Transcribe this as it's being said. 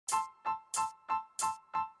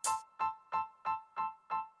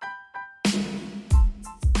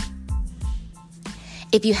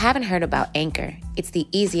If you haven't heard about Anchor, it's the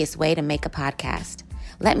easiest way to make a podcast.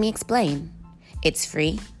 Let me explain. It's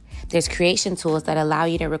free. There's creation tools that allow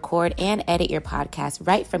you to record and edit your podcast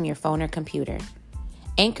right from your phone or computer.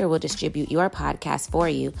 Anchor will distribute your podcast for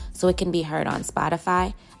you so it can be heard on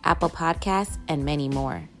Spotify, Apple Podcasts, and many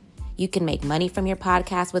more. You can make money from your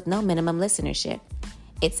podcast with no minimum listenership.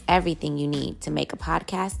 It's everything you need to make a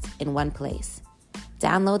podcast in one place.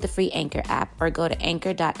 Download the free Anchor app or go to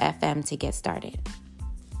anchor.fm to get started.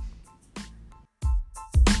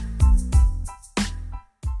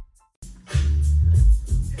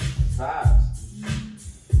 Vibes.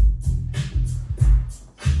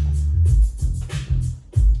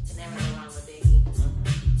 You never go wrong with Biggie.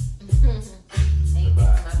 And you think my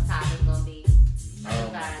top is gonna be? Oh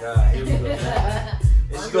my God, here we go.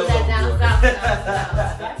 Don't do that down south.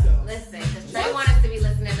 Listen, because Trey wanted us to be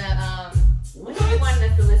listening to what he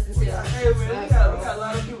wanted us to listen to. Hey man, we got a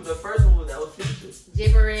lot of people. The first one that was Future.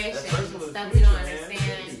 Gibberish and stuff we don't understand.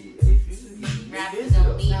 Hey, Future, Rappers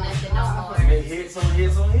don't mean nothing no more. Make hits on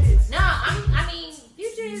hits on hits. No, I mean,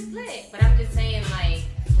 Future is lit, but I'm just saying, like,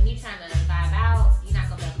 when you trying to vibe out, you're not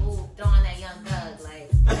gonna be like, ooh, throwing that Young Thug, like,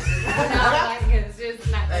 it's just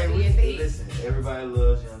not gonna be a thing. Listen, everybody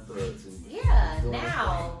loves Young Thug too. Yeah,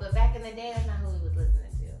 now, but back in the day, that's not who we was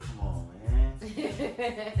listening to. Come on, man.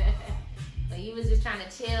 When you was just trying to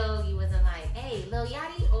chill, you wasn't like, hey, Lil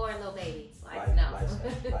Yachty or Lil Baby? Like, no.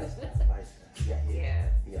 Lifestyle. Yeah.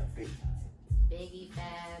 He got big time. Biggie,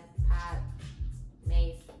 Fab, Pop,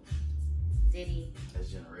 Mace, Diddy. That's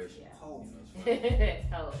generation. Yeah. Oh,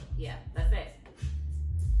 Oh, yeah, that's it.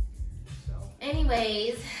 So,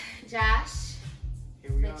 Anyways, Josh,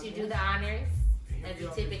 here we are let you again. do the honors, Here as we you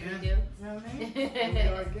are typically again. do. You know what I mean? Here we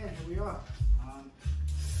are again. Here we are.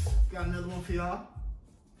 Got another one for y'all.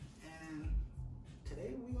 And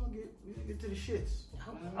today we're gonna get to the shits.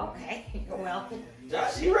 Oh, You know what I mean? okay. Well,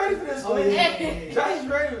 Josh, you ready for this one? Yeah. Josh, you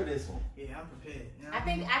ready for this one? Yeah, I'm prepared. You know I what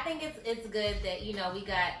mean? think it's good that, you know, we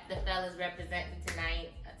got the fellas representing tonight,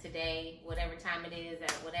 today, whatever time it is,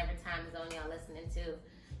 at whatever time zone y'all listening to,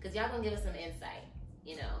 because y'all gonna give us some insight,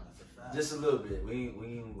 you know. That's a fact. Just a little bit. We ain't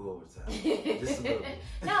gonna go over time. Just a little bit.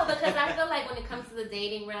 No, because I feel like when it comes to the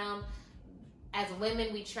dating realm, as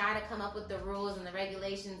women, we try to come up with the rules and the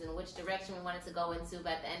regulations and which direction we want it to go into,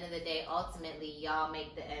 but at the end of the day, ultimately, y'all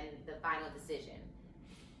make the final decision.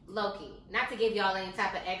 Low-key. Not to give y'all any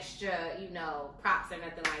type of extra, you know, props or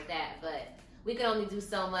nothing like that, but we can only do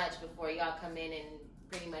so much before y'all come in and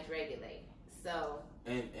pretty much regulate. So.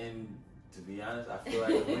 And to be honest, I feel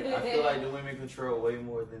like the women control way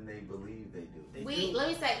more than they believe they do. Let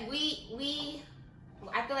me say,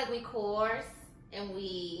 I feel like we coerce and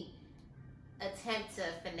we attempt to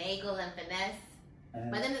finagle and finesse.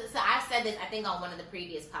 But then, so I've said this, I think, on one of the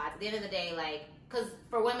previous pods. At the end of the day, like, because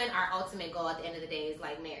for women, our ultimate goal at the end of the day is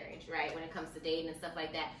like marriage, right? When it comes to dating and stuff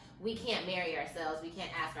like that, we can't marry ourselves. We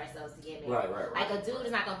can't ask ourselves to get married. Right. Like, a dude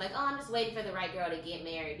is not gonna be like, oh, I'm just waiting for the right girl to get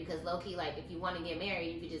married. Because low key, like, if you want to get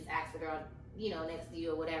married, you could just ask the girl, you know, next to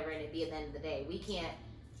you or whatever, and it'd be at the end of the day. We can't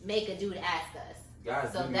make a dude ask us.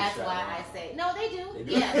 Guys So do that's get why shot I down. say no. They do. They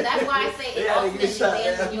do. Yeah, but that's why I say it Yeah, they ultimately get shot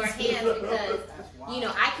lands down. in your hands because That's wild. you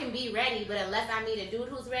know I can be ready, but unless I meet a dude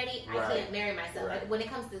who's ready, I Right. can't marry myself. Right. Like, when it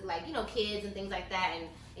comes to like you know kids and things like that, and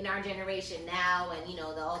in our generation now, and you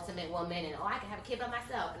know the ultimate woman, and I can have a kid by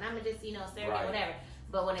myself, and I'm gonna just you know surrogate Right. whatever.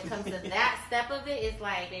 But when it comes to that step of it, it's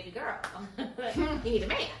like, baby girl, you need a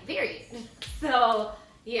man. Period. So.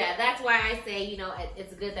 Yeah, that's why I say, you know,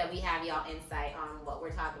 it's good that we have y'all insight on what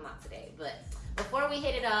we're talking about today. But before we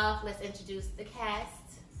hit it off, let's introduce the cast.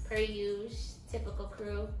 Per usual, typical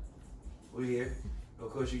crew. We here.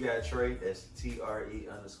 Of course, you got Trey. That's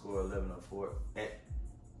TRE_1104.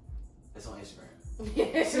 That's on Instagram.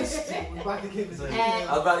 We're about to give it to you. I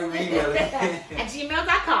was about to email it. At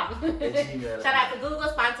gmail.com. gmail.com. Shout out to Google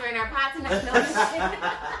sponsoring our pod tonight. No, just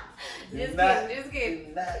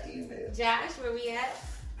kidding. Not email. Josh, where we at?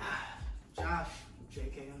 Josh,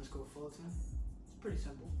 JK_Fulton. It's pretty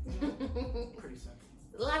simple. You know? Pretty simple.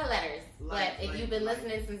 A lot of letters. Like, but if you've been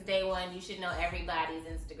listening since day one, you should know everybody's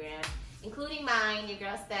Instagram, including mine, your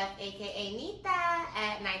girl Steph, aka Nita,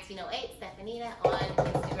 at 1908 Stephanita on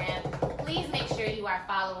Instagram. Please make sure you are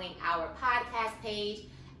following our podcast page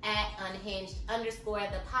at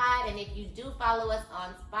unhinged_the pod. And if you do follow us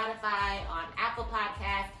on Spotify, on Apple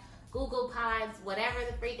Podcasts, Google Pods, whatever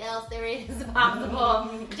the freak else there is possible,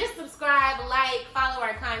 just subscribe, like, follow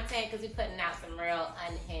our content because we're putting out some real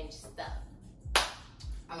unhinged stuff.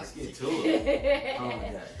 Let's get to it. Oh my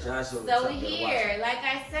God. Josh over the So top, better here, watch it. like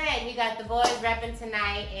I said, we got the boys repping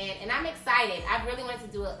tonight, and I'm excited. I've really wanted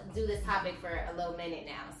to do this topic for a little minute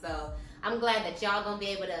now, so I'm glad that y'all gonna be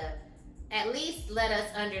able to at least let us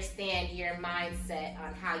understand your mindset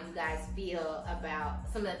on how you guys feel about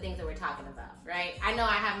some of the things that we're talking about, right? I know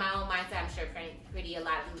I have my own mindset. I'm sure pretty a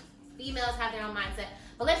lot of females have their own mindset.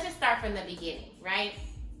 But let's just start from the beginning, right?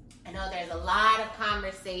 I know there's a lot of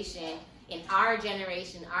conversation in our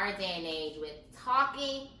generation, our day and age, with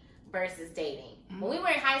talking versus dating. When we were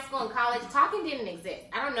in high school and college, talking didn't exist.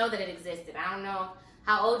 I don't know that it existed. I don't know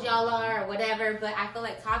how old y'all are or whatever, but I feel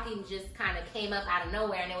like talking just kind of came up out of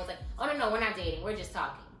nowhere, and it was like, oh, no, we're not dating. We're just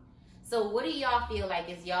talking. So what do y'all feel like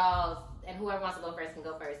is y'all's, and whoever wants to go first can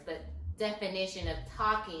go first, but definition of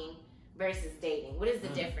talking versus dating? What is the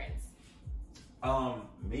difference?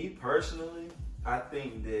 Me personally, I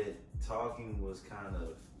think that talking was kind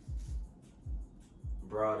of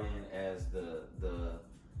brought in as the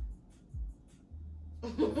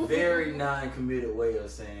very non-committed way of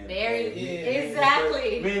saying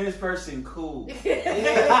exactly. Me and this person cool. We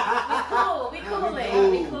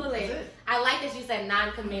cooling. I like that you said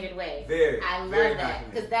non-committed way. I love that,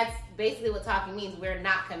 because that's basically what talking means. We're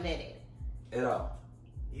not committed at all.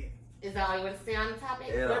 Yeah. Is that all you want to say on the topic?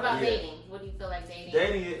 What about dating? What do you feel like dating?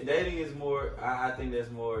 Dating is more. I think that's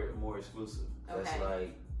more exclusive. Okay. That's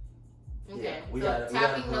like. Okay. Yeah, so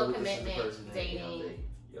talking, no commitment, dating.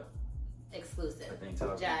 Exclusive. I think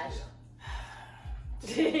talking. Josh.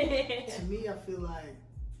 Yeah. To me, I feel like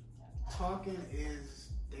talking is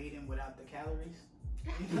dating without the calories.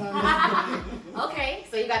 You know what I mean? Okay,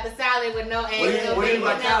 so you got the salad with no eggs. What do you mean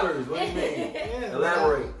by calories? What do you mean? Yeah,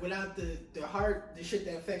 Elaborate. Without the heart, the shit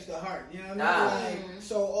that affects the heart. You know what I mean? Like,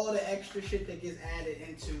 so all the extra shit that gets added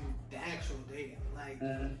into the actual dating. Like,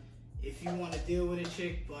 if you want to deal with a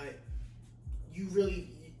chick, but you really.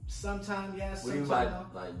 Sometimes, yes. What do you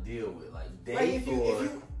like deal with? Like date, like if you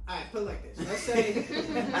alright, put it like this. Let's say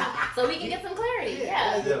so we can get some clarity.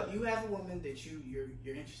 Yeah. Like you have a woman that you're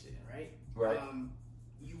interested in, right? Right.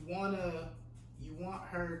 You want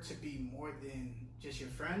her to be more than just your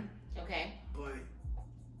friend. Okay. But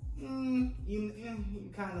you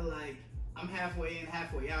kind of like, I'm halfway in,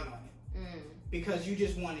 halfway out on it. Because you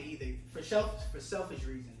just want to either for selfish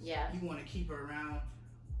reasons. Yeah. You want to keep her around,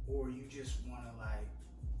 or you just want to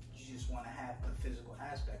want to have the physical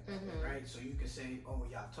aspect of it, right? So you can say, oh,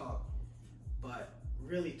 y'all talk, but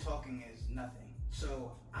really talking is nothing.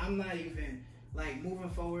 So I'm not even, like, moving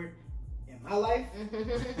forward in my life,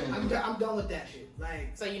 I'm done with that shit.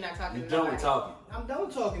 Like, so you're not talking to nobody. You're done with talking. I'm done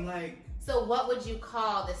with talking, like. So what would you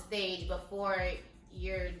call the stage before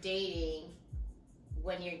you're dating,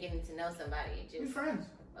 when you're getting to know somebody? We friends.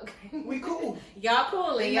 Okay. We cool. Y'all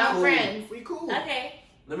cooling. Y'all cool. Friends. We cool. Okay.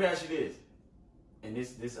 Let me ask you this. And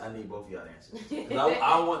this I need both of y'all to answer. Because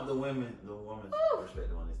I want the woman's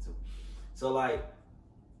perspective on this too. So, like,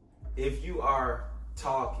 if you are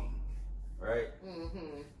talking, right?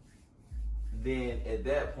 Then at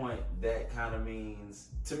that point, that kind of means,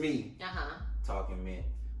 to me, talking meant,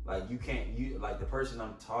 like, like the person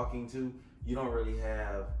I'm talking to, you don't really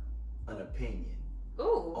have an opinion.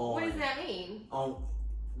 Ooh, what does that mean? On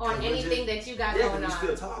just, anything that you got going on. Yeah, you're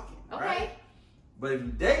still talking, okay. Right? But if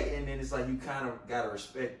you date, and then it's like you kind of gotta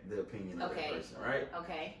respect the opinion of that person, right?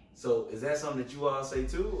 Okay. So is that something that you all say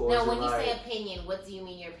too? Or now, when you say opinion, what do you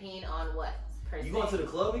mean? Your opinion on what? You going to the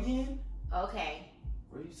club again? Okay.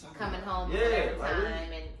 What are you talking Coming about? home every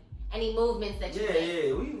time, and any movements that you make.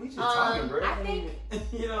 Yeah, we just talking, bro. I think,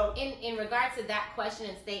 you know, in regard to that question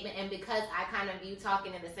and statement, and because I kind of view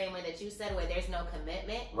talking in the same way that you said, where there's no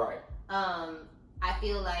commitment. Right. I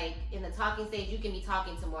feel like in the talking stage, you can be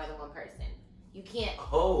talking to more than one person. You can't.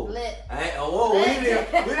 We didn't even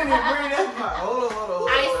bring that part. Hold on.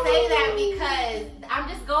 I say that because I'm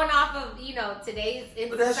just going off of, today's in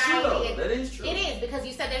but society. That's true, though. That is true. It is, because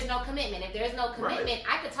you said there's no commitment. If there's no commitment,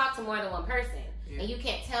 I could talk to more than one person. Yeah. And you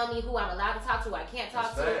can't tell me who I'm allowed to talk to, who I can't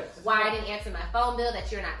talk to, why I didn't answer my phone bill that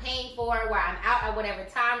you're not paying for, where I'm out at whatever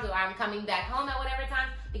times, or I'm coming back home at whatever time,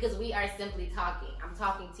 because we are simply talking. I'm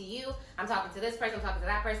talking to you, I'm talking to this person, I'm talking to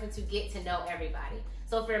that person to get to know everybody.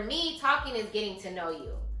 So for me, talking is getting to know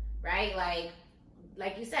you, right?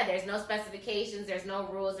 Like you said, there's no specifications, there's no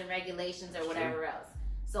rules and regulations or whatever else.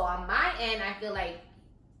 So on my end, I feel like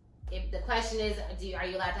if the question is, are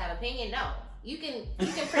you allowed to have opinion? No. You can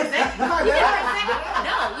present the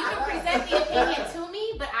opinion to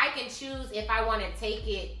me, but I can choose if I want to take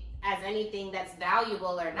it as anying that's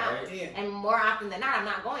valuable or not. Right. Yeah. And more often than not, I'm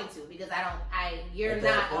not going to, because you're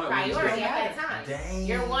not a priority at that time. Dang.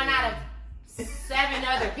 You're one out of 7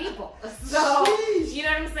 other people. So, you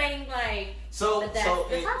know what I'm saying? Like, so the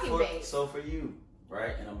talking phase. So for you,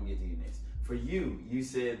 right, and I'm going to get to you next. For you, you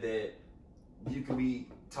said that you can be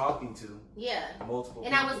talking to multiple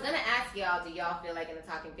and people. I was gonna ask y'all, do y'all feel like in the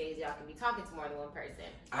talking phase y'all can be talking to more than one person?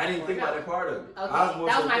 I didn't think about that part of it. Okay, that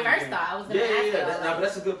was my first thought. I was gonna ask y'all. But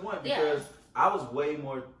that's a good point because I was really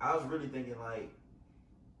thinking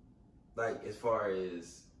like as far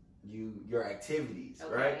as your activities,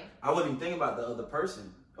 right? I wasn't even thinking about the other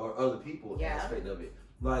person or other people aspect of it.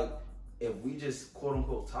 Like if we just quote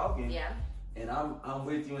unquote talking, and I'm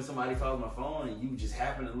with you and somebody calls my phone and you just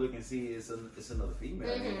happen to look and see it's another female.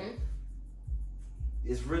 Mm-hmm.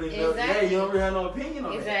 It's really you don't really have no opinion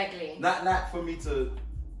on that. Not for me to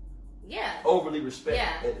overly respect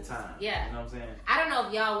at the time. Yeah. You know what I'm saying? I don't know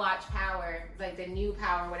if y'all watch Power, like the new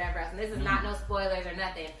Power, whatever else. And this is not no spoilers or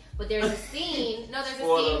nothing. But there's a scene. No, there's a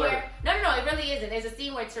scene where no, it really isn't. There's a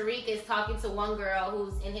scene where Tariq is talking to one girl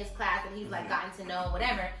who's in his class and he's like gotten to know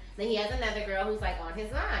whatever. Then he has another girl who's like on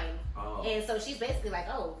his line. Oh. And so she's basically like,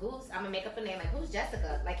 oh, I'm gonna make up a name, like who's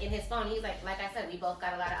Jessica? Like in his phone, he's like I said, we both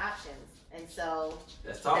got a lot of options. And so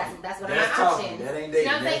that's one of my options. That ain't dating. You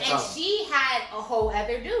know what I'm saying? And she had a whole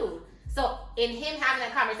other dude. So in him having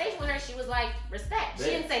that conversation with her, she was like, respect. She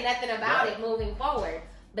didn't say nothing about it moving forward.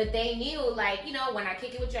 But they knew, like, you know, when I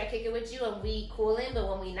kick it with you, I kick it with you, and we coolin', but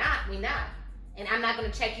when we not, we not. And I'm not going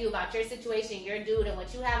to check you about your situation, your dude, and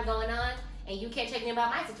what you have going on, and you can't check me about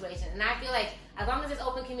my situation. And I feel like as long as it's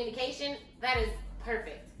open communication, that is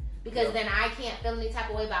perfect. Because then I can't feel any type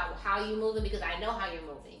of way about how you're moving because I know how you're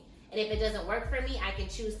moving. And if it doesn't work for me, I can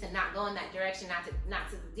choose to not go in that direction, not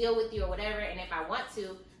to deal with you or whatever. And if I want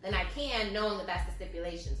to, then I can, knowing that that's the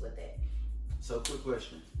stipulations with it. So, quick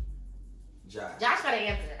question. Josh got to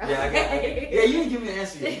answer. Yeah, I got it. Yeah, you didn't give me an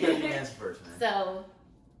answer yet. You got to give me an answer first, man. So,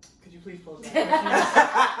 could you please pose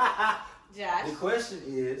that question? Josh. The question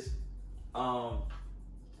is,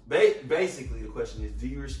 basically the question is, do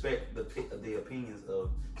you respect the opinions of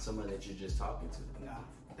someone that you're just talking to? No.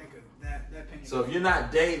 Think of that opinion. So if you're not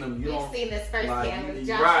dating them, We've seen this firsthand with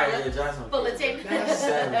Josh. Right, Josh. Full of tick.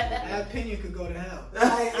 That opinion could go to hell.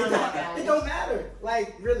 It don't matter.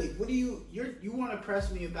 Like, really, what do you want to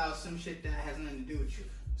press me about some shit that has nothing to do with you?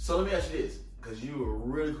 So let me ask you this, because you were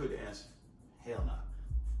really quick to answer. Hell no.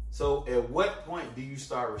 So at what point do you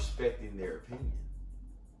start respecting their opinion?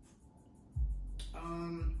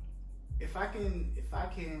 If I can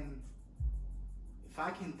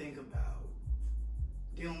think about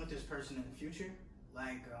dealing with this person in the future,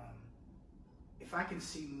 like if I can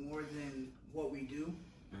see more than what we do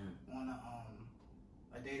on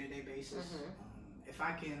a day-to-day basis, if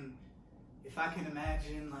I can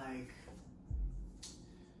imagine, like,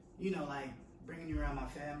 you know, like bringing you around my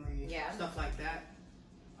family, stuff like that,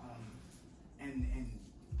 and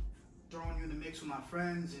throwing you in the mix with my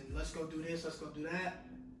friends and let's go do this, let's go do that,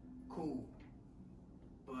 cool.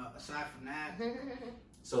 But aside from that.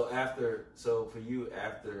 So for you,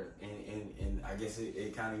 and I guess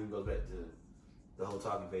it kind of even goes back to the whole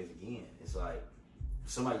talking phase again. It's like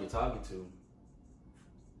somebody you're talking to,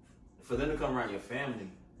 for them to come around your family,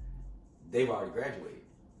 they've already graduated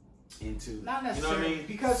into. Not necessarily, you know what I mean?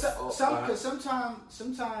 Because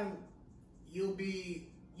sometimes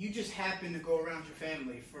you just happen to go around your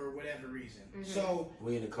family for whatever reason. So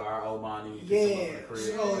we in the car, old mommy,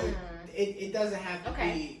 so it doesn't have to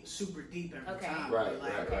be super deep every time. Right.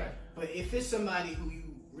 But if it's somebody who you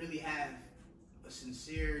really have a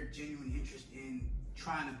sincere, genuine interest in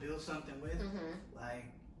trying to build something with,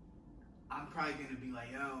 like, I'm probably gonna be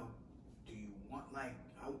like, yo, do you want, like,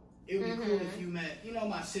 it would be cool if you met, you know,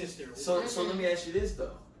 my sister. So let me ask you this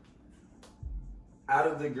though. Out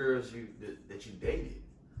of the girls that you dated,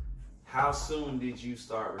 how soon did you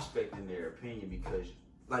start respecting their opinion? Because,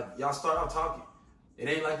 like, y'all start out talking. It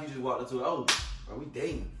ain't like you just walked into it, oh, are we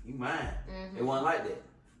dating? You mine. It wasn't like that.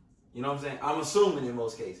 You know what I'm saying? I'm assuming in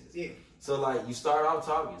most cases. Yeah. So, like, you start out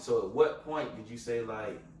talking. So, at what point did you say,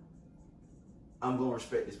 like, I'm going to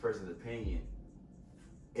respect this person's opinion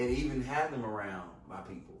and even have them around my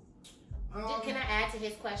people? Can I add to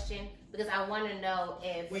his question? Because I want to know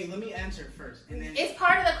if... Wait, let me answer it first. And then it's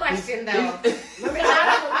part of the question, though. Let me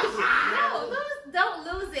don't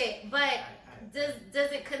lose it. But does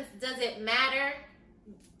it matter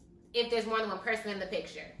if there's more than one person in the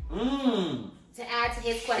picture? To add to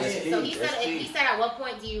his question, so he said, at what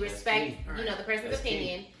point do you respect, the person's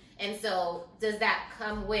opinion? And so, does that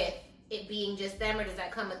come with it being just them, or does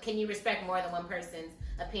that come with? Can you respect more than one person's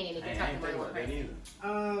opinion if you're talking more than one person?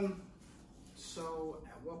 So,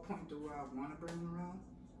 at what point do I want to bring them around?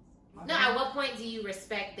 At what point do you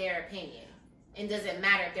respect their opinion? And does it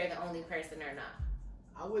matter if they're the only person or not?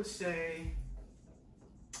 I would say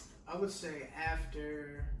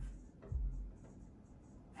after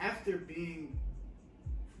being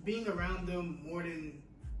around them more than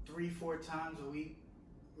 3-4 times a week,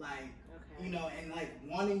 Like, you know, and like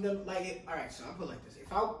wanting them, like, all right. So I put it like this: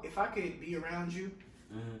 if I could be around you,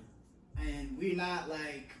 and we're not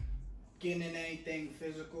like getting in anything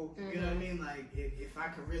physical, you know what I mean? Like, if I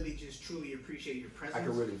could really just truly appreciate your presence, I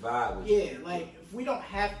could really vibe with you. Yeah, like if we don't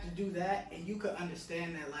have to do that, and you could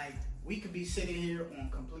understand that, like, we could be sitting here on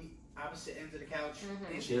complete opposite ends of the couch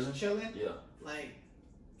and just chilling, like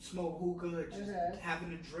smoke hookah, just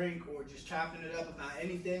having a drink, or just chopping it up about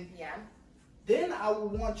anything. Yeah. Then I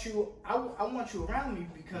would want you. I want you around me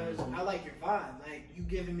because I like your vibe. Like, you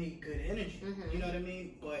giving me good energy. You know what I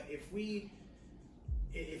mean? But if we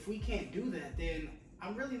can't do that, then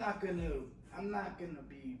I'm really not gonna. I'm not gonna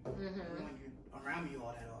be wanting you around me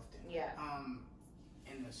all that often. Yeah.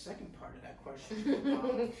 And the second part of that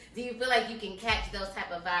question, do you feel like you can catch those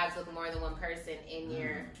type of vibes with more than one person in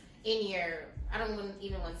your I don't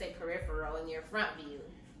even want to say peripheral, in your front view?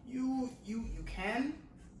 You can,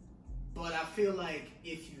 but I feel like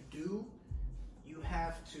if you do, you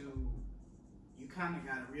kind of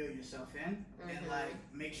gotta reel yourself in and like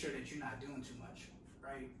make sure that you're not doing too much,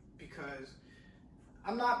 right? Because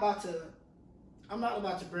I'm not about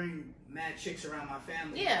to bring mad chicks around my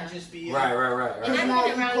family. Yeah. And just be right. And now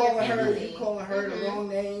you calling her the wrong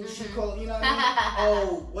name. She call, you know what I mean?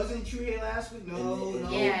 Oh, wasn't you here last week? No.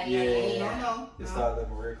 Yeah. No. It started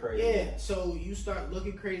looking real crazy. Yeah. So you start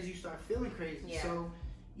looking crazy. You start feeling crazy. Yeah. So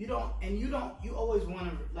you always want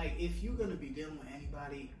to, like, if you're gonna be dealing with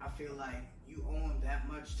anybody, I feel like you owe them that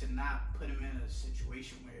much to not put them in a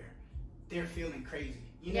situation where they're feeling crazy.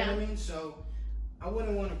 You know what I mean? So I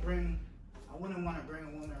wouldn't want to bring a woman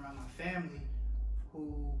around my family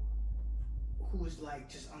who is like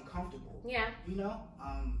just uncomfortable. Yeah. You know?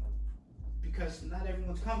 Because not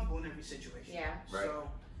everyone's comfortable in every situation. Yeah. Right. So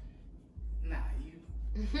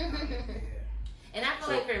And I feel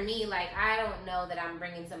like for me, like, I don't know that I'm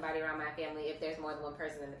bringing somebody around my family if there's more than one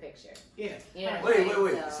person in the picture. Yeah. You know wait.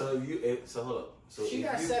 So hold up. So she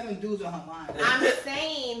got 7 dudes on her mind. I'm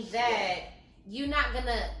saying that you're not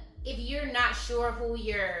gonna, if you're not sure who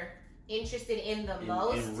you're interested in the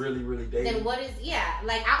most, and really dating, then what is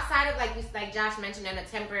like outside of like Josh mentioned, in a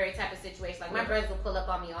temporary type of situation, like my brothers will pull up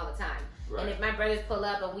on me all the time. Right. And if my brothers pull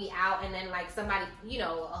up and we out, and then like somebody, you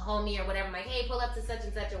know, a homie or whatever, I'm like, hey, pull up to such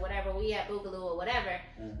and such or whatever, we at Boogaloo or whatever,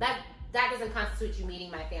 that doesn't constitute you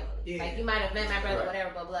meeting my family. Yeah. Like, you might have met my brother,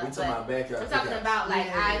 whatever, blah, blah. I'm talking about, like,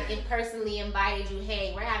 I personally invited you,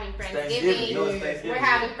 hey, we're having Friendsgiving. We're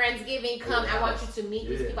having Friendsgiving. Come, I want you to meet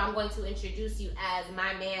these people. I'm going to introduce you as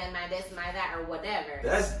my man, my this, my that, or whatever.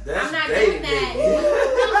 That's I'm not doing that.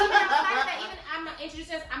 Even I'm not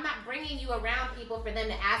introducing. I'm not bringing you around people for them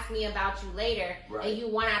to ask me about you later, and you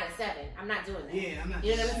 1 out of 7. I'm not doing that. Yeah, I'm not.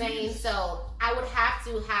 You know what I'm saying? So I would have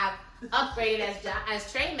to have upgraded,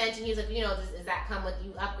 as Trey mentioned. He's like, you know, does that come with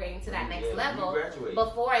you upgrading to that next level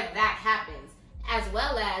before that happens, as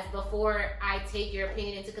well as before I take your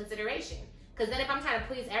opinion into consideration? Because then if I'm trying to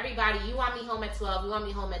please everybody, you want me home at 12, you want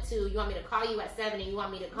me home at 2, you want me to call you at 7, and you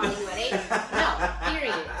want me to call you at 8? No,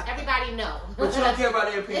 period. Everybody know. But you don't care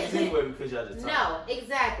about their opinions anyway because y'all just talking. No,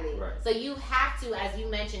 exactly. Right. So you have to, as you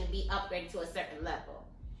mentioned, be upgraded to a certain level.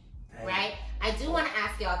 Right? I do want to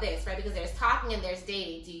ask y'all this, right? Because there's talking and there's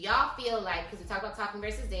dating. Do y'all feel like, because we talk about talking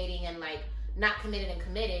versus dating and like not committed and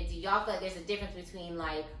committed, do y'all feel like there's a difference between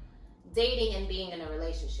like dating and being in a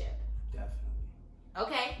relationship? Definitely.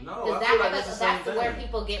 Okay. No, that's where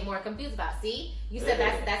people get more confused about. See? You said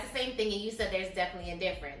that's the same thing, and you said there's definitely a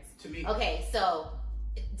difference. To me. Okay, so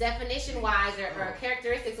definition-wise or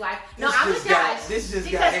characteristics-wise, I'm the judge. This just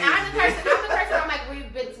because I'm the person. I'm like,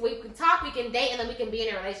 we can talk, we can date, and then we can be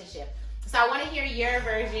in a relationship. So I want to hear your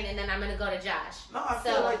version, and then I'm gonna go to Josh. No, I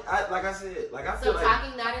feel like so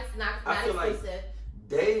talking not exclusive. Like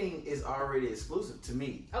dating is already exclusive to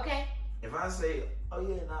me. Okay. If I say, oh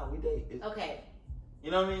yeah, nah, we date. Okay.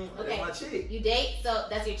 You know what I mean? Okay. That's my chick. You date, so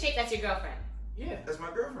that's your chick. That's your girlfriend. Yeah, that's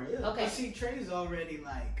my girlfriend. Yeah. Okay. But see, Trey's already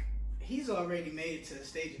like. He's already made it to the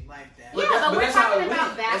stage of life that. Yeah, but we're talking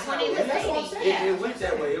about back when he was dating. It went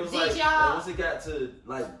that way. It was like once it got to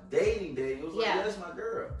like dating, it was like, yeah, that's my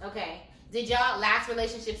girl. Okay. Did y'all, last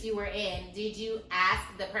relationships you were in, did you ask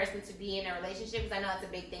the person to be in a relationship? Because I know it's a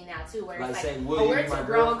big thing now too, where it's like, we're too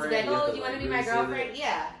grown to be like, oh, you want to be my girlfriend?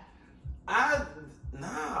 Yeah. I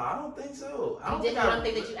don't think so. You don't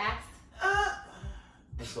think that you asked?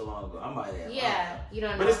 It's so long ago. I might have. Yeah, you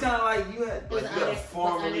don't know. But it's kind of like you had to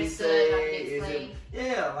formally say,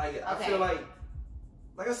 I feel like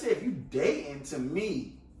I said, if you dating, to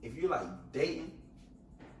me, if you're like dating,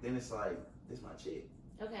 then it's like, this my chick.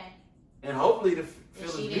 Okay. And hopefully the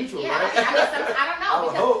feeling's mutual, right? I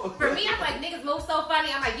don't know. Because for me, I'm like, niggas move so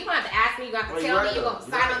funny. I'm like, you gonna have to ask me, you gonna have to tell me, you're gonna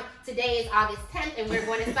sign on. today is August 10th and we're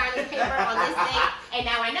going to sign this paper on this date, and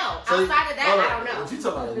now I know. So outside of that, I don't know. But you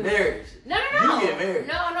talking about marriage? No. You get married?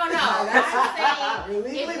 No. I'm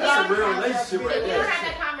saying if that's a real relationship right if we there. don't have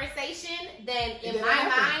that conversation, then in my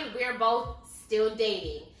mind we're both still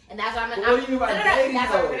dating. And that's why I'm But what do you mean by dating?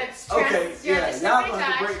 That's why we're gonna stress. Y'all gonna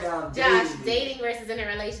have to break down Josh, dating. dating versus in a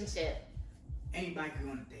relationship. Anybody can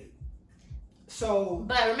go on a date. So,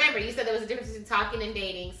 but remember, you said there was a difference between talking and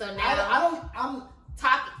dating. So now I'm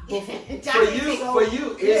talking. For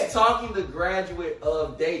you, is talking the graduate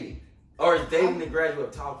of dating, or is dating the graduate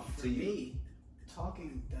of talking to you? Me,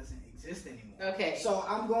 talking doesn't exist anymore. Okay. So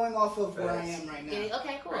I'm going off of where I am right now.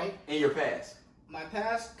 Okay, cool. Right? In your past. My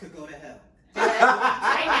past could go to hell. right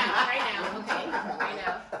now. Okay, right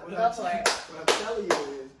now. Go for it. What I'm telling you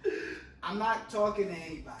is, I'm not talking to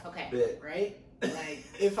anybody. Okay. Bet. Right? Like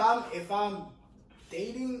if I'm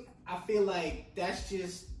dating, I feel like that's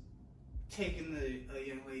just taking a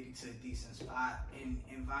young lady to a decent spot and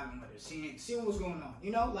vibing with her, seeing what's going on.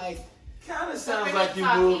 You know, like. Kind of sounds really like you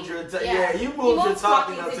talking. moved your you moved your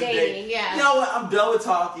talking up to dating. Yeah. You know what? I'm done with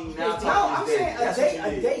talking now. I'm saying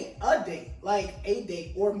a date, like a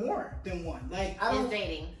date or more than one. Like I don't. It's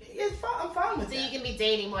dating. It's fine. I'm fine with that. that. So you can be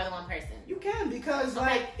dating more than one person. You can because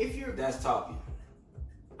like if you're. That's talking.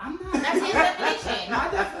 I'm not. That's his definition.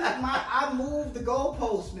 I moved the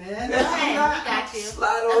goalpost, man. Okay, we got you. Slide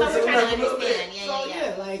That's over what we're to trying to a little bit. understand.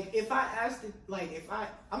 Yeah. Like if I asked it, like if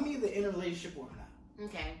I'm either in a relationship or not.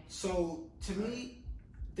 Okay. So to me,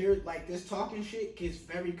 this talking shit gets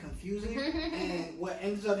very confusing, and what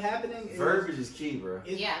ends up happening is verbiage is key, bro.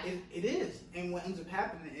 It is, and what ends up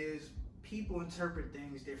happening is people interpret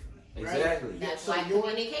things differently. Exactly. Right? That's why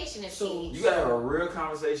communication is key. You gotta have a real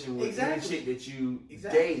conversation with any chick that you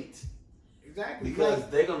date. Exactly. Because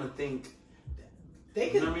they're gonna think. They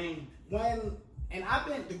can. You know what I mean? And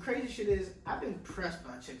the crazy shit is, I've been pressed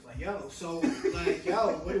by chicks like, yo,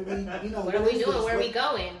 what are we, what are we doing? Where are we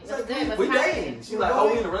going? What's good? What's we happening? dating. She's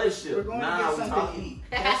like, we in a relationship. We're going to get something to eat.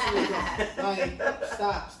 That's what we're going. Like,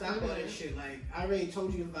 stop all that shit. Like, I already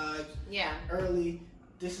told you the vibes. Yeah. Early,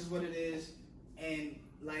 this is what it is. And,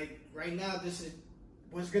 like, right now, this is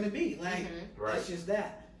what's going to be. Like, that's just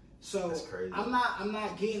that. So, that's crazy. I'm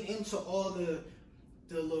not getting into all the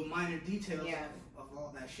little minor details of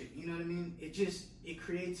all that shit. You know what I mean? It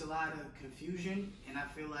creates a lot of confusion, and I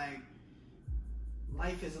feel like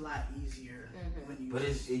life is a lot easier when you. But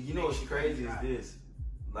you know what's crazy is this,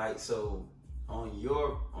 like, so on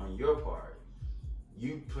your part,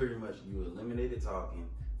 you pretty much eliminated talking,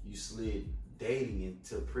 you slid dating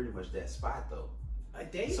into pretty much that spot though. A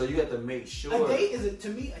date. So you have to make sure. A date is a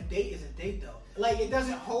date though. Like it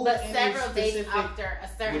doesn't hold. But several dates after a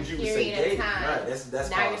certain period of time. Right. That's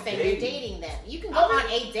now you're saying you're dating them. You can go on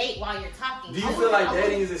a date while you're talking. Do you feel like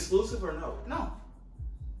dating is exclusive or no? No.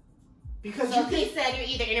 Because he said you're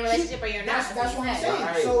either in a relationship or you're not. That's what I'm saying.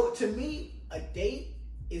 Right. So to me, a date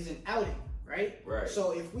is an outing, right? Right.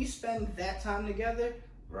 So if we spend that time together,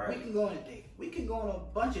 we can go on a date. We can go on a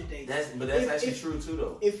bunch of dates. That's actually true too,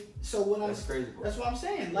 though. That's crazy. That's what I'm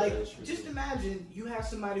saying. Like, just imagine you have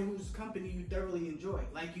somebody whose company you thoroughly enjoy.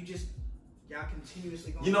 Like, y'all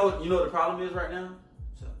continuously going. You know what the problem is right now?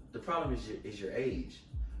 So the problem is your age,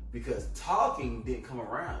 because talking didn't come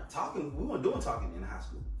around. We weren't doing talking in high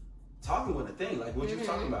school. Talking was a thing, like what you were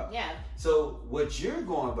talking about. Yeah. So what you're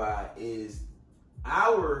going by is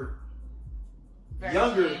our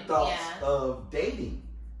younger thoughts of dating.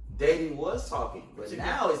 Dating was talking, but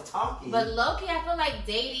now it's talking. But low-key, I feel like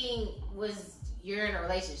dating was you're in a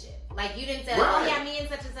relationship. Like you didn't say, me and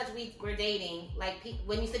such we're dating. Like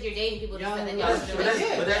when you said you're dating, people just said that y'all was in a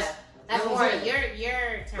relationship. That's more your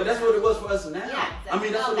term. But that's what it was for us now. Yeah, I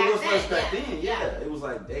mean, that's what it was for us back then. Yeah, it was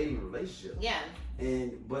like dating relationship. Yeah.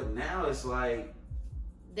 But now it's like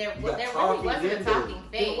there really wasn't a talking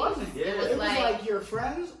phase. It wasn't. Yeah. It was like your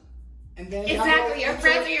friends. And then your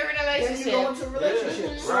friends are in a relationship. Then you go into a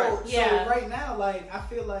relationship. Yeah. So right now, like I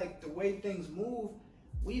feel like the way things move,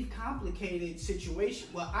 we've complicated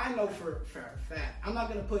situations. Well, I know for a fact, I'm not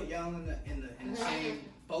gonna put y'all in the same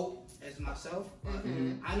boat as myself. But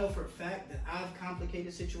I know for a fact that I've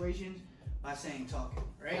complicated situations by saying talking,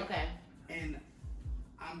 right? Okay. And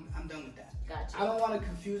I'm done with that. Gotcha. I don't want to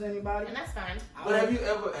confuse anybody. And that's fine. But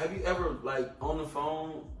have you ever like on the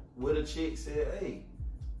phone with a chick said, "Hey,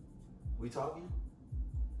 we talking?"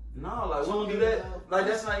 No, like we don't do that. Like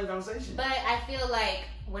that's not even conversation. But I feel like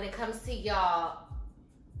when it comes to y'all,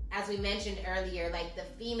 as we mentioned earlier, like the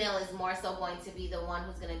female is more so going to be the one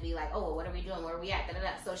who's going to be like, "Oh, well, what are we doing? Where are we at?" Da, da,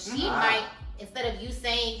 da. So she might, instead of you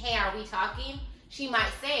saying, "Hey, are we talking?" she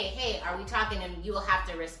might say, "Hey, are we talking?" and you will have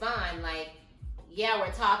to respond like, yeah,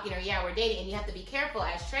 we're talking or yeah, we're dating, and you have to be careful,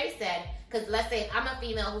 as Trey said, because let's say if I'm a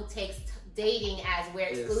female who takes dating as we're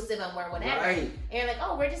exclusive and we're whatever, and you're like,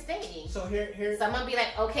 oh, we're just dating. So here, someone be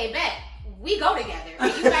like, okay, bet we go together.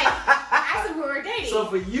 And you like, I said we were dating. So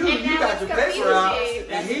for you, and you got your paper out,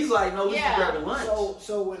 and he's like, no, we should grab a lunch.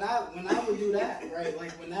 So when I would do that, right,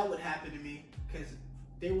 like when that would happen to me, because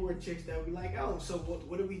there were chicks that would be like, oh, so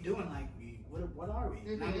what are we doing? Like, what are we?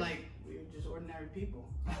 Mm-hmm. And I'm like, we're just ordinary people.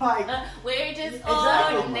 Like we're just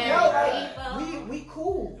exactly. ordinary people. We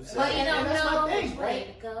cool. But you don't that's know my thing, which right?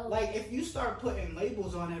 way to go. Like if you start putting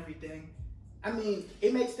labels on everything, I mean,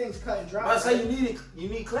 it makes things cut and dry. I say you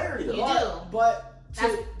need clarity though. You do. But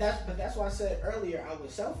that's why I said earlier I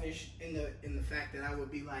was selfish in the fact that I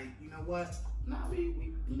would be like, you know what? Nah,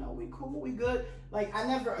 we cool, we good. Like I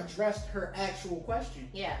never addressed her actual question.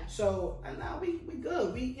 Yeah. So now we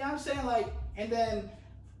good. You know what I'm saying? Like, and then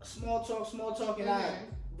small talk, and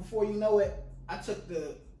before you know it, I took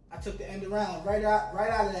the end around right out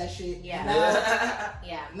of that shit. Yeah.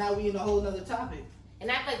 Now we in a whole nother topic. And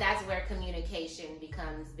I feel like that's where communication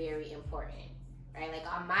becomes very important, right?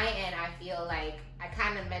 Like on my end, I feel like I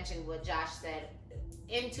kind of mentioned what Josh said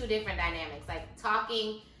in two different dynamics. Like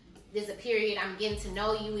talking, there's a period I'm getting to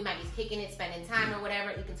know you. We might be kicking it, spending time or whatever.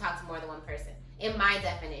 You can talk to more than one person. In my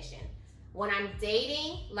definition, when I'm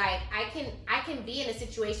dating, like I can be in a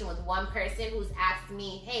situation with one person who's asked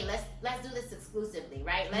me, hey, let's do this exclusively,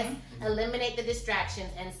 right? Let's eliminate the distractions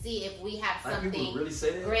and see if we have something really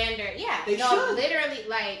say that? grander. Yeah, they should. Literally,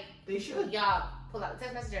 like they should. Y'all pull out the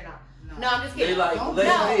text message or no? No, I'm just kidding. They like,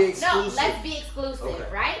 let's be exclusive,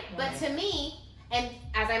 okay. Right? But to me, and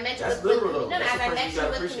as I mentioned, as I mentioned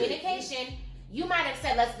with communication. You might have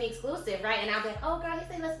said, let's be exclusive, right? And I'll be like, oh, girl, he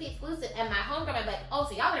said, let's be exclusive. And my homegirl might be like, oh,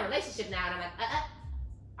 so y'all in a relationship now. And I'm like,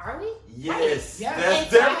 are we? Yes. Right.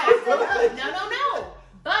 That's definitely. No.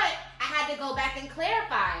 But I had to go back and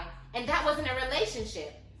clarify. And that wasn't a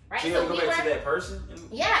relationship, right? So you have to go back to that person?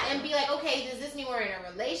 And be like, okay, does this mean we're in a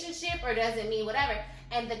relationship or does it mean whatever?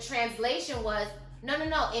 And the translation was, no.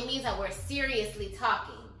 It means that we're seriously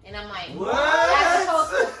talking. And I'm like, what? As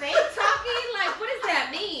opposed to fake talking? Like, what does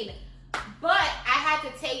that mean? But I had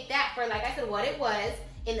to take that for, like I said, what it was,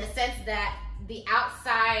 in the sense that the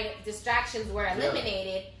outside distractions were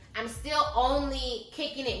eliminated. I'm still only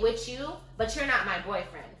kicking it with you, but you're not my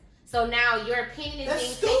boyfriend. So now your opinion is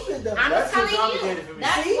being stupid, though. I'm That's telling you.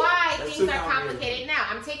 That's why That's things are complicated now.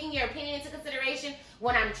 I'm taking your opinion into consideration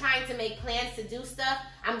when I'm trying to make plans to do stuff.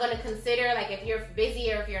 I'm going to consider, like, if you're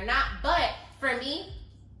busy or if you're not. But for me,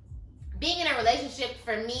 being in a relationship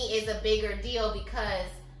for me is a bigger deal because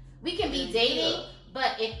we can be dating,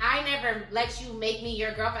 but if I never let you make me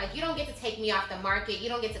your girlfriend, like you don't get to take me off the market, you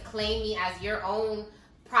don't get to claim me as your own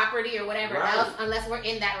property or whatever else unless we're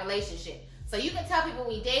in that relationship. So you can tell people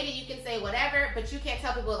we dated, you can say whatever, but you can't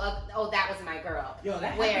tell people, oh, that was my girl. Yo,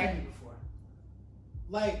 that happened to me before.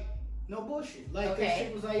 Like, no bullshit. Like, this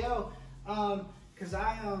shit was like, yo, cause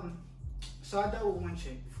so I dealt with one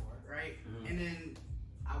chick before, right? Mm-hmm. And then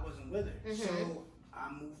I wasn't with her, so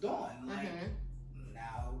I moved on. Like,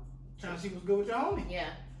 now trying to see what's good with your homie. Yeah.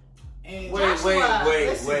 And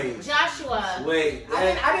wait. Joshua. Wait.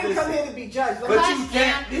 I didn't come here to be judged. But you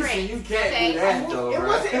can't do that though, It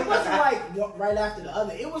wasn't like right after the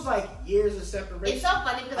other. It was like years of separation. It's so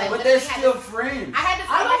funny because but they're still friends.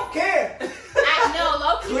 I don't care.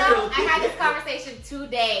 I had this conversation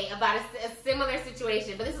today about a similar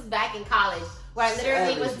situation, but this was back in college where I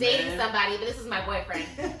literally was dating somebody, but this was my boyfriend,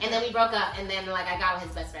 and then we broke up, and then like I got with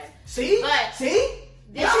his best friend. See?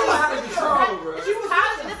 This is out of control, bro. This is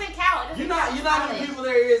college. It doesn't count. You know how many people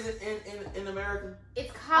there is in America?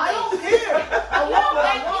 It's college. I don't care.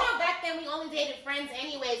 Back then we only dated friends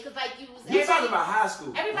anyways, because like You're talking about high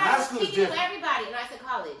school. Everybody high was school kicking with everybody, and I said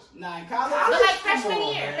college. Nah, in college. But like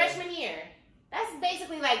freshman year. That's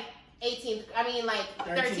basically like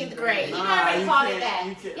 13th grade. You never called it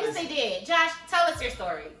that. Yes, they did. Josh, tell us your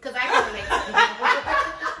story, because I can relate to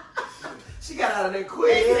it. She got out of there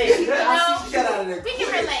quick. Listen, she got out of there quick. We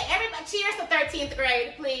can relate. Everybody, cheers to 13th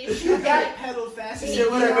grade, please. You got pedaled fast. She said,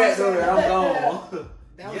 "Whatever, back over. I'm gone."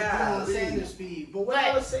 That was Deion Sanders speed. But what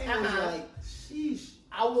I was saying was like, sheesh.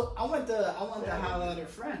 I went to holler at her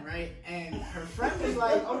friend, right? And her friend was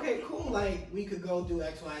like, okay, cool, like we could go do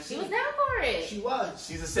X, Y, Z. She was down for it. She was.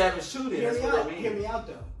 She's a savage shooter. That's what I mean. Hear me out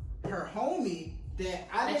though. Her homie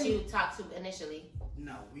that you talked to initially.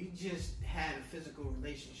 No, we just had a physical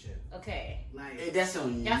relationship. Okay. Like hey, that's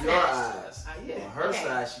on your eyes. Yeah. On her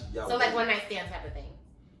side, so like one night stand type of thing.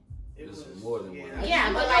 It was more than one.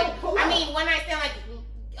 Yeah, but like one night stand, like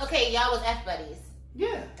okay, y'all was F buddies.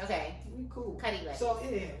 Yeah. Okay. We cool. Cuddy buddies. So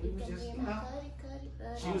yeah, we was just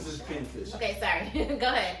She was his pinfish. Okay, sorry. Go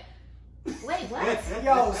ahead. Wait, what?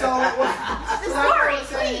 Yo, so the story,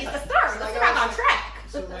 please. The story. Let's get back on track.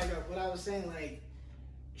 So what I was saying, like,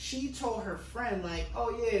 she told her friend, like,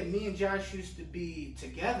 oh yeah, me and Josh used to be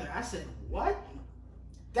together. I said, what?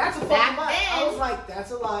 That's a fucking lie. I was like,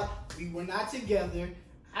 that's a lie. We were not together.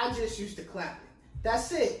 I just used to clap it.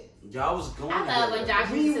 That's it. Y'all was going I love when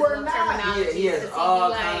Josh we uses were little not. terminology. He has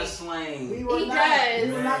all like, kind of slang. We were He not. does.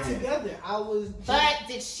 We were not together. I was. But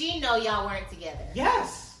did she know y'all weren't together?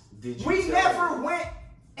 Yes. Did you We tell never her? went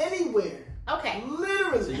anywhere. Okay.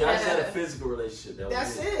 Literally. So y'all just had a physical relationship.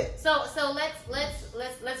 That's it. So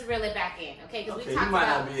let's reel it back in, okay? Because we You talked might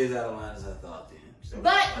about. not be as out of line as I thought then. So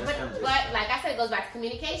But kinda just- like I said, it goes back to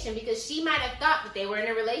communication because she might have thought that they were in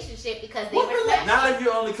a relationship because they What were rela- sexual. Not if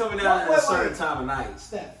you're only coming down Wait, at a certain wait. time of night.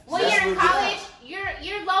 Steph. When That's you're in what it college,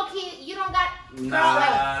 you're low key. You don't got. Nah,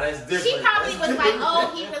 like, that's different. She probably That's was like, different.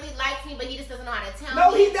 "Oh, he really likes me, but he just doesn't know how to tell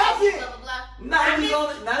No, me." he doesn't. Blah blah blah. Not if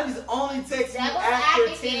he's only texting you Devil's after 10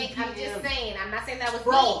 advocate. p.m. I'm just saying. I'm not saying that was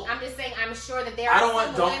Bro. me. I'm just saying I'm sure that there I are don't want-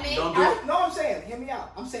 some don't- women. don't do it. No, I'm saying, hear me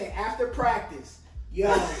out. I'm saying after practice, yo,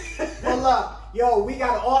 pull up. Yo, we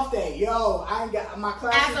got an off day. Yo, I ain't got my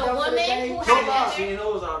class. As is a done for the woman day. who Pull had up. She ain't know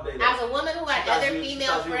it was all day. As a woman who had She thought other you- she female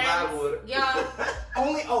thought you was vibing with friends, her.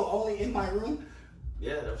 y'all. Only in my room.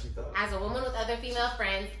 Yeah, that's what she thought. As a woman with other female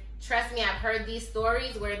friends, trust me, I've heard these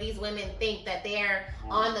stories where these women think that they're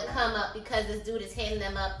on the come up because this dude is hitting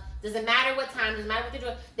them up. Doesn't matter what time, doesn't matter what they're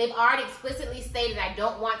doing. They've already explicitly stated, I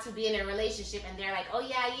don't want to be in a relationship. And they're like, oh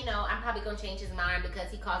yeah, you know, I'm probably going to change his mind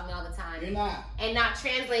because he calls me all the time. You're not. And not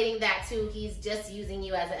translating that to he's just using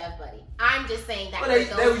you as an F-buddy. I'm just saying that. But for they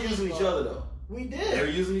those were using people. each other though. We They did. were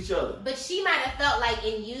using each other. But she might have felt like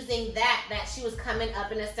in using that she was coming up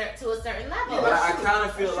to a certain level. Yeah, But I true. kind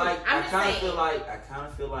of feel like I'm just saying. I kind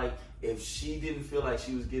of feel like if she didn't feel like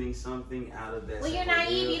she was getting something out of that. Well, you're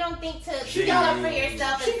naive. You don't think to She go up did. for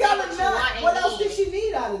yourself and She say got what a you nut. want and What else need. did she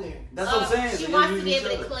need out of there? That's what I'm saying. She They wants to using be each able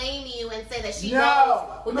to other. claim you and say that she No.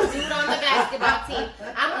 knows with the dude on the basketball team.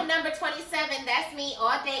 I'm with number 27. That's me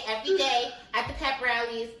all day, every day at the pep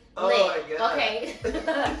rallies. Oh Lit. my God. Okay.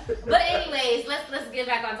 But anyways, let's get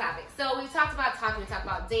back on topic. So we talked about talking, we talked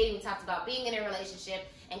about dating, we talked about being in a relationship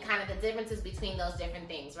and kind of the differences between those different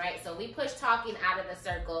things, right? So we pushed talking out of the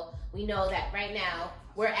circle. We know that right now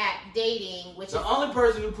we're at dating, which The is only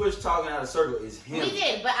person who pushed talking out of circle is him. we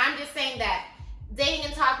did, but I'm just saying that dating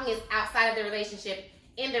and talking is outside of the relationship.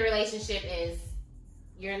 In the relationship is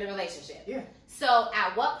you're in the relationship. Yeah. So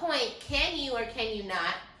at what point can you or can you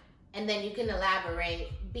not, and then you can elaborate,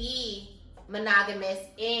 be monogamous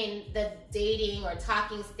in the dating or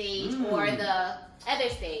talking stage or the other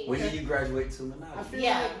stage? When do you graduate to I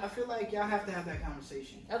monogamy? feel like y'all have to have that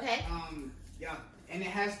conversation. Okay. Yeah, and it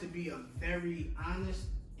has to be a very honest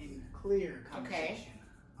and clear conversation.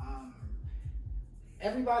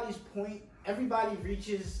 Everybody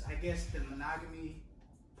reaches, I guess, the monogamy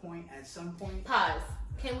point at some point. Pause.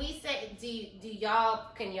 Can we say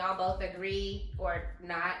can y'all both agree or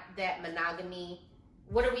not that monogamy?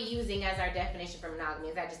 What are we using as our definition for monogamy?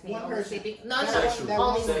 Is that just me One only person. sleeping? No, Sexual. That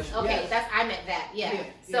only one Sexual. okay. Yes. That's I meant that. Yeah. Yeah,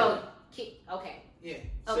 So okay. Yeah.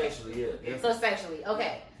 Okay. Sexually, yeah. So sexually,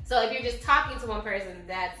 okay. So if you're just talking to one person,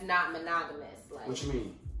 that's not monogamous. Like, What you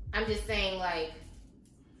mean? I'm just saying, like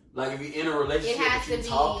Like if you're in a relationship, It has but you're to be-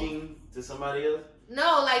 talking to somebody else?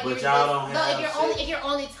 no, like But you're y'all just, don't no. have If you're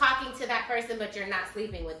only talking to that person, but you're not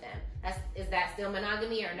sleeping with them, is that still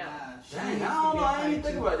monogamy or no? She Dang, needs I to don't get know. I didn't paid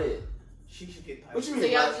think too. about that. She should get paid. What you So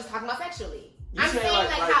mean? y'all Like, just talking about sexually. You I'm saying saying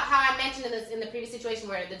like like- how I mentioned in the previous situation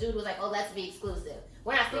where the dude was like, "Oh, let's be exclusive.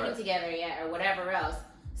 We're not sleeping Right. together yet, or whatever else."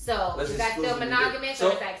 So let's is that still exclusively monogamous, do-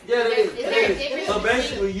 or So, is that yeah, it is. is there a It is. difference? So between-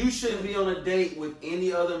 basically, you shouldn't be on a date with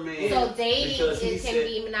any other man. So dating because he can said-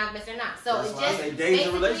 be monogamous or not. So That's it's why I just say dating's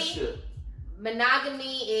a basically relationship.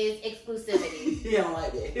 monogamy is exclusivity. He don't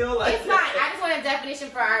like that. He don't like It's that. fine. I just want a definition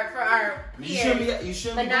for our You peers. shouldn't be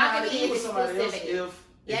Monogamy behind is with somebody else exclusivity.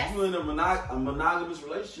 Yes? if you're in a monogamous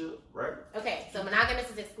relationship, right? Okay, so monogamous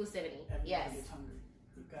is exclusivity. Everybody Yes. gets hungry.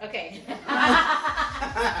 You got it. Okay.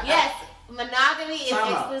 Yes, monogamy is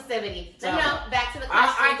Time out. exclusivity. Time No, out. back to the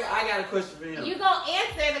question. I got a question for him. You gonna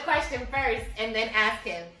answer the question first and then ask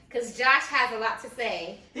him, because Josh has a lot to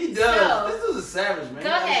say. He does. So, This dude's a savage, man. Go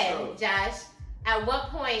That's ahead, so- Josh. At what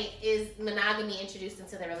point is monogamy introduced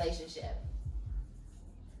into the relationship?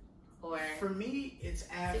 Or For me, it's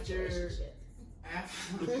after. situationship?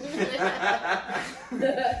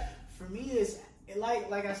 For me, it's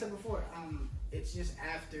like I said before. It's just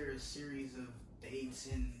after a series of dates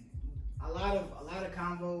and a lot of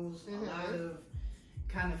combos, Mhm. a lot of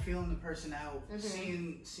kind of feeling the person out,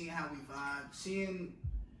 Mhm. seeing how we vibe, seeing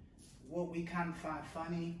what we kind of find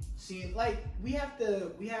funny, seeing like we have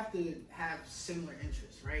to have similar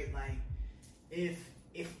interests, right? Like if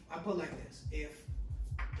I put it like this, if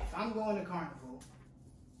I'm going to carnival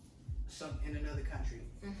in another country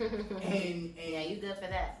and yeah, you good for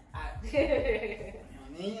that.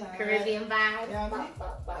 Caribbean vibe. Yeah, you know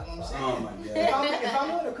what I'm saying? Oh my god. If I'm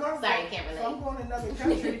going to carnival, sorry, can't relate. If I'm going to another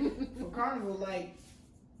country for carnival, like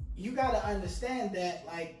you gotta understand that,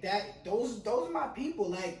 like that, those are my people.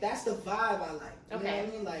 Like that's the vibe I like. You know what I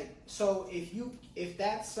mean? Like, so if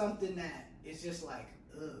that's something that is just like,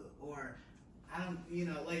 or I don't,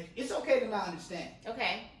 like it's okay to not understand.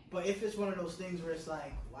 Okay. But if it's one of those things where it's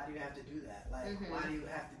like, why do you have to do that? Like, why do you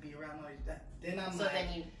have to be around all that? Then I'm so like,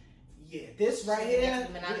 then you. Yeah, this right here,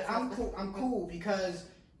 I'm cool. I'm cool because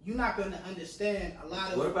you're not gonna understand a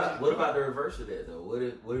lot of. What about the reverse of that though?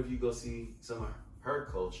 What if you go see some of her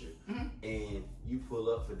culture and you pull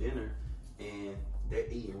up for dinner and they're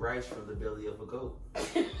eating rice from the belly of a goat?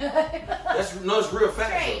 It's real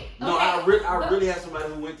facts. Right. No, Okay. I really have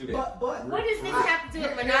somebody who went through that. But what does this have to do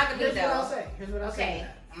with monogamy though? Here's what I'll say. Okay.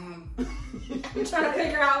 I'm trying to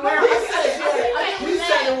figure out where He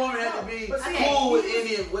said the woman had to be cool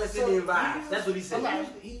with West Indian vibes. That's what he said.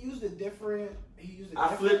 He used a different.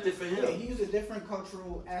 I flipped it for him. Yeah, he used a different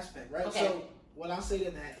cultural aspect, right? Okay. So what I'll say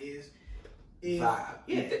to that is, vibe.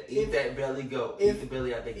 Eat that belly goat. Eat the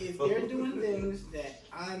belly out there. If they're doing things that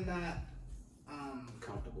I'm not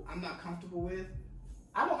comfortable with,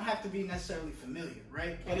 I don't have to be necessarily familiar,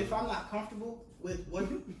 right? But if I'm not comfortable with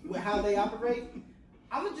how they operate,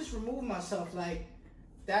 I'm gonna just remove myself. Like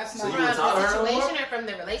that's not from the situation or from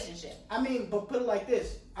the relationship. I mean, but put it like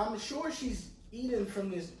this: I'm sure she's eating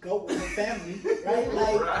from this goat with her family, right?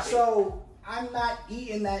 Like right. So. I'm not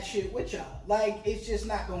eating that shit with y'all. Like, it's just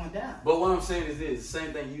not going down. But what I'm saying is this, the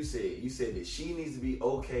same thing you said. You said that she needs to be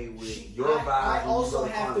okay with your vibe. I also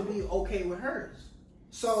have to be okay with hers.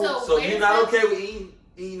 So you're not okay with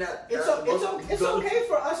eating that? It's okay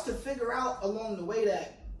for us to figure out along the way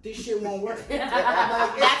that this shit won't work.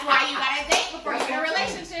 That's why you got to date before you're in a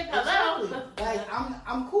relationship. Hello. Exactly. Like,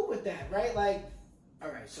 I'm cool with that, right? Like, all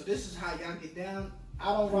right, so this is how y'all get down. I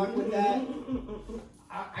don't rock with that.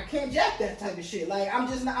 I can't jack that type of shit. Like, I'm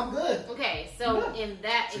good. Okay, so in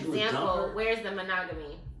that example, where's the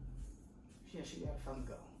monogamy? Yeah, she got from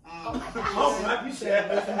go. Oh my God. Oh my, you said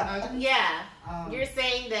where's the monogamy? Yeah. You're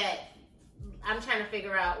saying that I'm trying to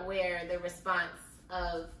figure out where the response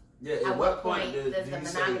of at what point does the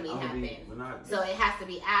monogamy happen? So it has to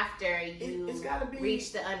be after you it's gotta be,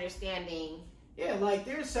 reach the understanding. Yeah, like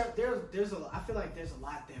there's I feel like there's a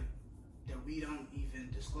lot that we don't even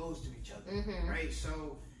disclose to each other, right?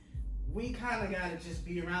 So we kind of got to just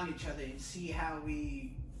be around each other and see how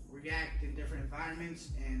we react in different environments,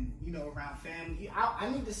 and around family. I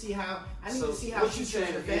need to see how what you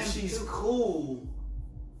saying? If she's cool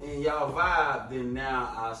and y'all vibe, then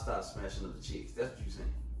now I'll start smashing other chicks. That's what you're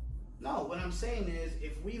saying. No, what I'm saying is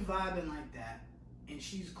if we vibing like that and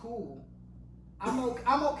she's cool, I'm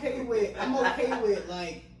okay with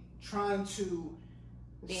like trying to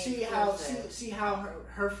see how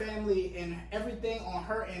her family and everything on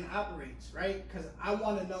her end operates, right? Because I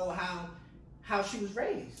want to know how she was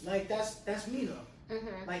raised. Like that's me though.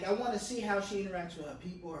 Like I want to see how she interacts with her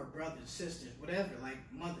people, her brothers, sisters, whatever. Like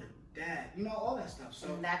mother, dad, all that stuff. So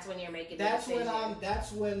and that's when you're making. That's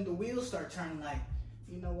when the wheels start turning. Like,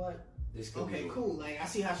 you know what? Okay, cool. Like I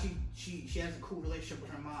see how she has a cool relationship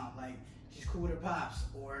with her mom. Like she's cool with her pops,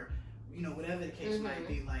 or whatever the case might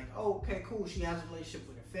be. Like, oh, okay, cool. She has a relationship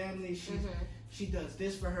with her family. She does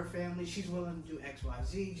this for her family. She's willing to do X, Y,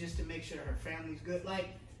 Z just to make sure her family's good. Like,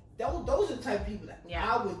 those are the type of people that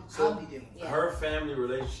I'll be dealing with. Her family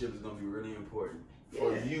relationship is going to be really important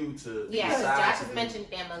for you to decide. Because Josh has mentioned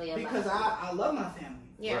family a lot. Because I love my family.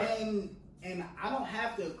 Yeah. And I don't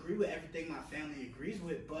have to agree with everything my family agrees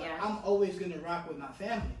with, but I'm always going to rock with my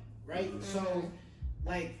family, right? So,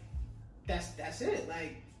 like, that's it.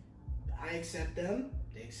 Like, I accept them.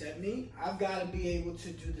 They accept me. I've got to be able to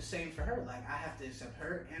do the same for her. Like, I have to accept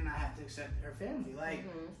her, and I have to accept her family. Like,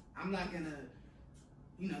 I'm not going to,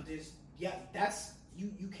 that's,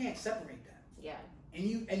 you can't separate that. Yeah. And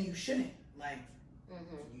you shouldn't. Like,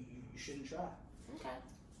 you shouldn't try. Okay.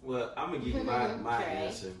 Well, I'm going to give you my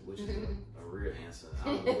answer, which is a real answer.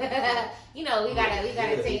 We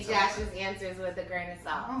gotta take Josh's answers with a grain of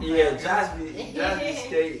salt. Yeah, Josh be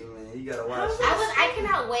skating, man. man. You gotta watch. I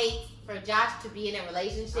cannot wait for Josh to be in a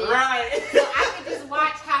relationship. Right. So I could just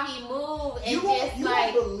watch how he move and you just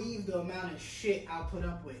won't believe the amount of shit I'll put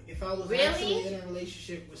up with if I was actually in a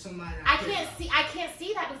relationship with somebody. I can't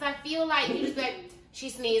see that because I feel like you just like she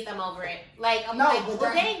sneezed, I'm over it. Like I'm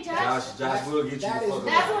dang, Josh will get you. That's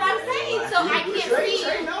what I'm saying. So I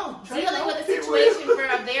can't see dealing with a situation for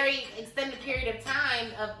a very extended period of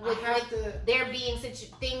time with there being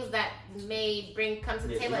things that may come to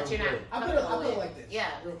the table that you're not. I put it like this. Yeah.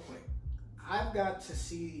 Real quick. I've got to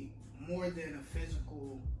see more than a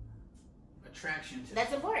physical attraction to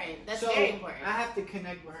That's important. That's very important. I have to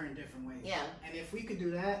connect with her in different ways. Yeah. And if we could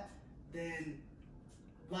do that, then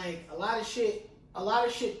like a lot of shit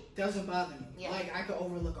doesn't bother me. Yeah. Like I could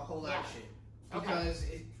overlook a whole lot of shit. Because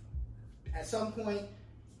at some point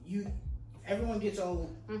everyone gets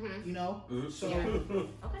old, you know? Mm-hmm. So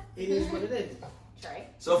it is what it is. Right.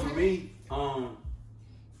 So for me,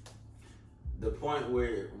 the point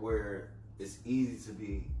where it's easy to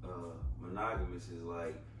be monogamous is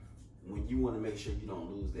like when you want to make sure you don't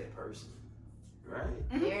lose that person, right?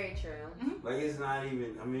 Mm-hmm. Very true. Mm-hmm. Like it's not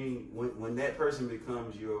even. I mean, when that person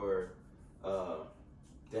becomes your,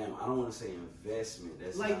 damn, I don't want to say investment.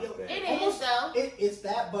 That's like not bad. It is though. It's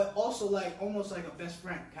that, but also like almost like a best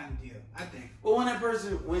friend kind of deal. I think. Well, when that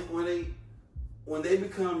person when they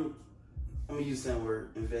become. I'm gonna use the same word,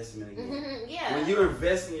 investment again. Mm-hmm, yeah. When you're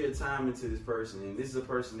investing your time into this person, and this is a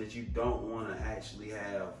person that you don't want to actually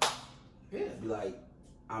have, be like,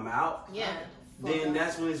 I'm out. Yeah. Then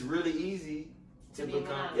that's when it's really easy to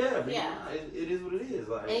become. It is what it is.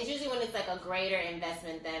 Like, and it's usually when it's like a greater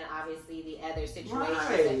investment than obviously the other situation.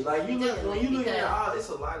 Right. Like when you look at it's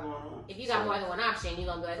a lot going on. If you got more than one option, you're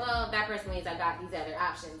gonna be like, well, that person means I got these other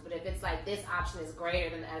options. But if it's like this option is greater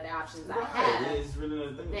than the other options I have, it's really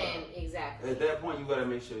another thing. Then exactly. At that point, you gotta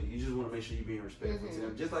make sure you just want to make sure you're being respectful to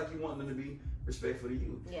them, just like you want them to be respectful to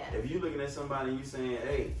you. Yeah. If you're looking at somebody and you saying,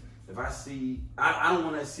 hey. If I see, I don't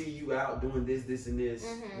want to see you out doing this, and this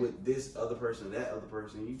with this other person, that other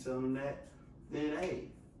person. You tell them that, then hey,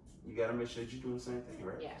 you got to make sure that you're doing the same thing,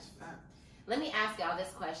 right? Yes. Let me ask y'all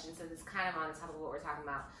this question, since it's kind of on the top of what we're talking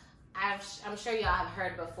about. I'm sure y'all have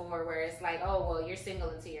heard before where it's like, oh, well, you're single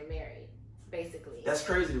until you're married, basically. That's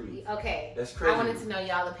crazy to me. Okay. That's crazy. I wanted to know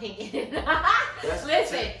y'all opinion.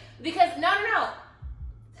 Listen, because no.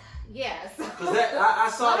 Yes. Because I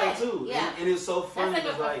saw that too. Yeah. And it's so funny.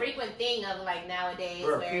 That's like a frequent thing of like nowadays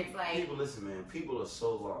where it's like. People, listen, man, people are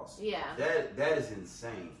so lost. Yeah. That is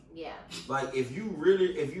insane. Yeah. Like if you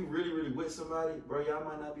really with somebody, bro, y'all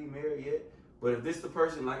might not be married yet. But if this the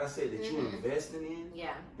person, like I said, that you investing in,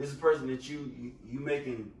 this is the person that you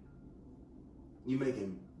making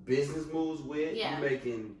business moves with, you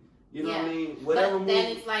making. You know what I mean? Whatever. But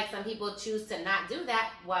then it's like some people choose to not do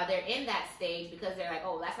that while they're in that stage because they're like,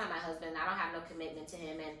 oh, that's not my husband. I don't have no commitment to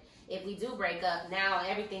him. And if we do break up, now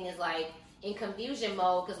everything is like in confusion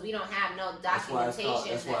mode because we don't have no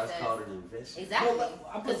documentation. That's why it's called an investment. Exactly.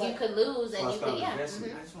 Because you could lose and you could, I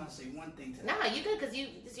just want to say one thing to that. No, you good because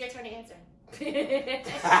it's your turn to answer.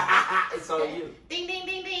 It's on you. Ding, ding,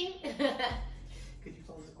 ding, ding. Could you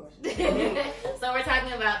pose the question? So we're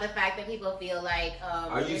talking about the fact that people feel like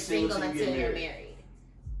you're single until you're married.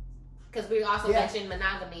 Because we also mentioned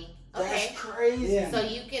monogamy. Okay? That's crazy. Yeah. So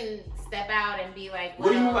you can step out and be like, well,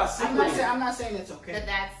 what do you mean by single? I'm not saying it's okay.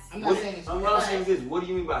 I'm not saying it's okay. What I'm saying is this. What do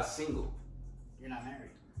you mean by single? You're not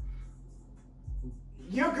married.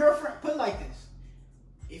 Your girlfriend, put it like this.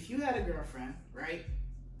 If you had a girlfriend, right?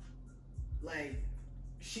 Like,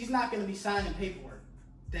 she's not going to be signing paperwork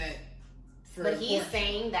that... But he's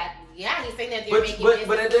saying that, he's saying that you're making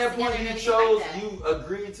but at that point, you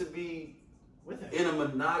agreed to be with her in a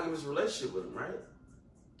monogamous relationship with him, right?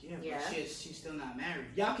 Yeah. But she's still not married.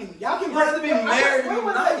 Y'all can be married and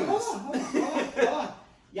monogamous. Hold on.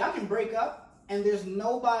 Y'all can break up, and there's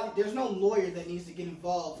no lawyer that needs to get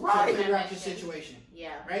involved to figure out your situation.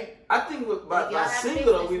 Yeah. Right? I think by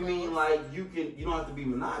single though, we mean like you don't have to be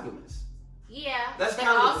monogamous. Yeah, that's but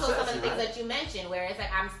kind also of some of the things that you mentioned, where it's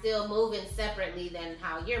like I'm still moving separately than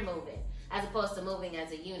how you're moving, as opposed to moving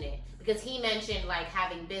as a unit. Because he mentioned like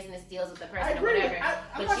having business deals with the person or whatever.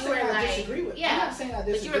 But you were like, I'm not saying I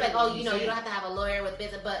disagree. But you were like, oh, you don't have to have a lawyer with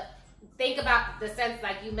business. But think about the sense,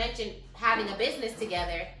 like you mentioned, having a business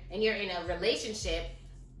together and you're in a relationship.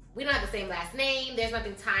 We don't have the same last name. There's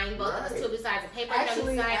nothing tying both of us to besides a paper.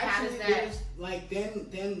 Actually, how does that? Like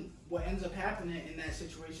then what ends up happening in that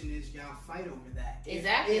situation is y'all fight over that.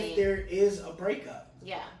 Exactly. If there is a breakup.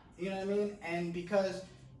 Yeah. You know what I mean? And because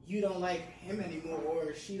you don't like him anymore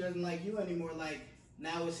or she doesn't like you anymore, like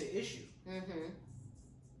now it's an issue. Mm-hmm.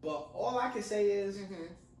 But all I can say is,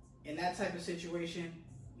 in that type of situation,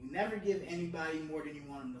 You never give anybody more than you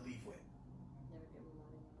want them to leave with.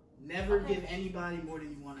 Never give anybody more than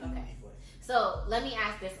you want them to leave with. So let me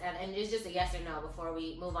ask this, and it's just a yes or no before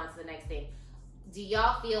we move on to the next thing. Do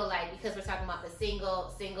y'all feel like, because we're talking about the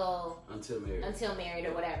single until married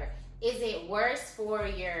or whatever, is it worse for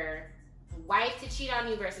your wife to cheat on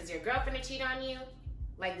you versus your girlfriend to cheat on you?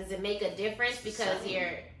 Like, does it make a difference because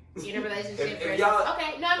you're in a relationship? Okay,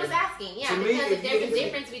 no, I'm just asking. Yeah, because there's a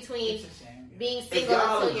difference between being single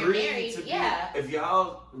until you're married. If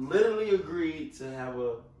y'all literally agreed to have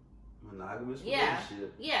a monogamous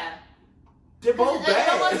relationship. Yeah. They're both bad.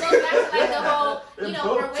 It almost goes back to like the whole,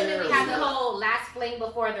 for women we have the whole last fling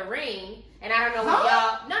before the ring. And I don't know what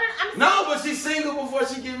y'all... No, but she's single before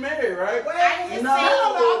she get married, right? I'm not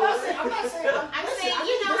saying... I'm saying,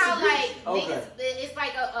 you know how like, niggas, it's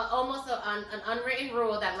like almost an unwritten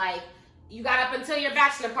rule that like, you got up until your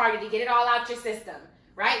bachelor party to get it all out your system,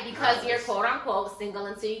 right? Because you're quote unquote single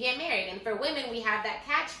until you get married. And for women, we have that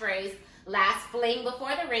catchphrase, last fling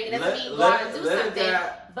before the ring. It doesn't mean go out and do something,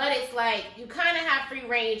 but it's like you kind of have free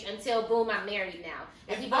range until boom, I'm married now.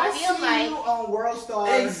 And people feel like you on World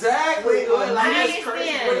Star, exactly. I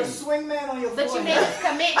understand. With a swingman on your forehead. But you made this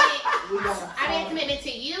commitment. I made a commitment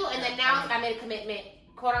to you, and then now I made a commitment,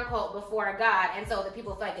 quote unquote, before God, and so that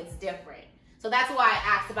people feel like it's different. So that's why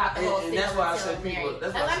I asked about the whole thing. And that's why I say people.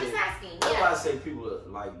 I'm just asking. That's why I say people are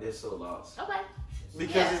like they're so lost. Okay.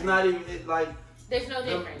 Because it's not even like. There's no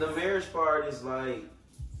difference. The marriage part is like,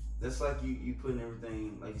 that's like you putting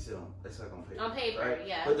everything, like you said, that's like on paper. On paper, right?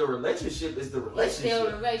 yeah. But the relationship is the relationship. It's still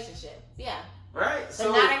a relationship, yeah. Right? But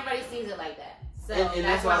not everybody sees it like that. So and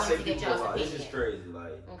that's why I say people are lost. It's just crazy.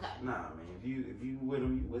 Like, nah, man, if you with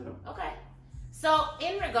them, you with them. Okay. So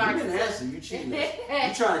in regards you didn't answer, you cheating.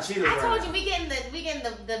 You trying to cheat us I told right you we getting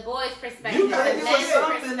the boys' perspective. You gotta give us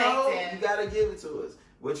something, though. You gotta give it to us.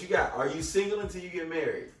 What you got? Are you single until you get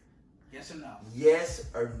married? Yes or no? Yes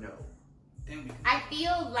or no? I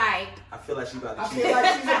feel like she's about to cheat.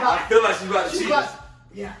 I feel like she's about to cheat.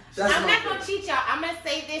 Yeah. I'm not going to cheat y'all. I'm going to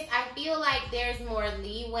say this. I feel like there's more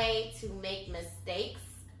leeway to make mistakes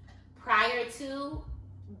prior to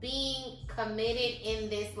being committed in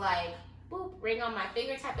this like, boop, ring on my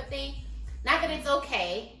finger type of thing. Not that it's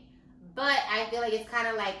okay, but I feel like it's kind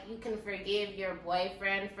of like you can forgive your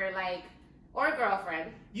boyfriend for like, or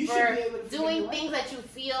girlfriend, you for should be able to doing things that you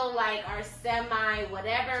feel like are semi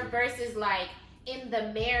whatever versus like in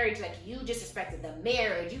the marriage, like you disrespected the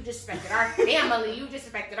marriage, you disrespected our family, you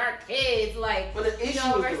disrespected our kids, like, but the issue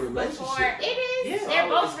is the relationship. Before, it is. Yeah. They're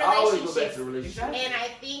both relationships. Relationship. And I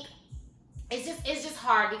think it's just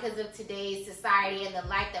hard because of today's society and the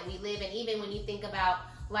life that we live in. Even when you think about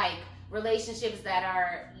like relationships that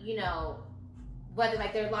are, whether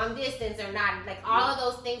like they're long distance or not, like all of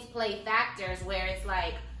those things play factors where it's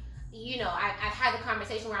like, I've had the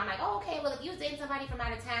conversation where I'm like, oh, okay, well, if you was dating somebody from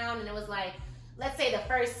out of town and it was like, let's say the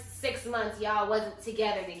first 6 months y'all wasn't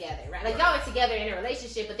together, right? Like y'all are together in a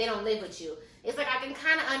relationship, but they don't live with you. It's like I can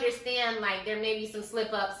kind of understand like there may be some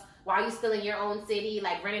slip ups while you still in your own city,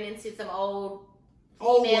 like running into some old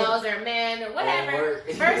females or men or whatever,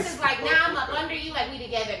 versus like now I'm up under you, like we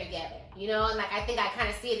together. And like I think I kind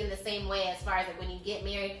of see it in the same way as far as like when you get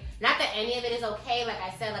married. Not that any of it is okay, like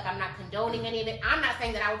I said, like I'm not condoning any of it. I'm not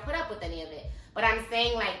saying that I would put up with any of it. But I'm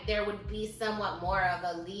saying like there would be somewhat more of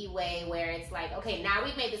a leeway where it's like, okay, now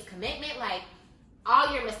we've made this commitment, like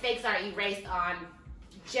all your mistakes are erased on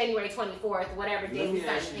January 24th, whatever day we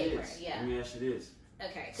signed the paper. Yeah. Let me ask you this.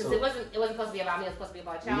 Okay, because it wasn't supposed to be about me. It was supposed to be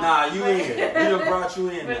about y'all. Nah, you in. We done brought you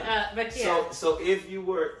in. But yeah. So if you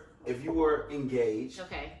were engaged,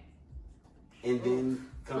 okay, and then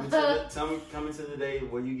coming to the day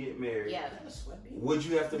where you get married, yeah, would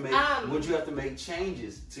you have to make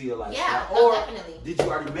changes to your lifestyle? Yeah, or definitely. Did you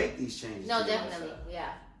already make these changes? No, definitely.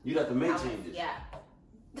 Yeah. You'd have to make changes. Yeah.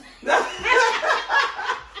 Wow.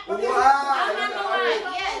 I'm not gonna lie.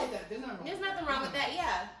 Yes. There's nothing wrong with that.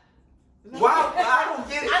 Yeah. Wow, I don't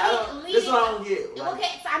get it. This is what I don't get. Like,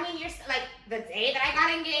 okay, so I mean, you're like the day that I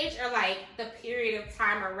got engaged, or like the period of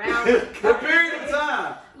time around the period of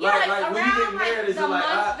time. Yeah, like around when you get married, like, the month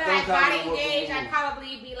that I got engaged, I'd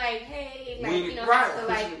probably be like, hey, like have to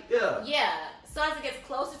like, yeah. So as it gets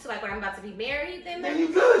closer to like when I'm about to be married, then you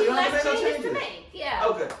good. You don't less have to make no changes to make. Yeah.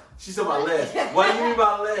 Okay. She's talking about less. What do you mean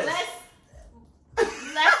by less?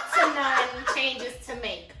 Less to none changes to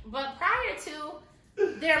make, but prior to.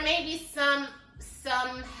 There may be some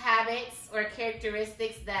habits or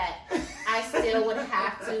characteristics that I still would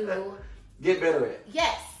have to get better at.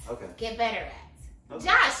 Yes. Okay. Get better at. Okay.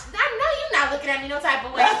 Josh, I know you're not looking at me no type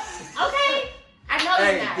of way. Okay? I know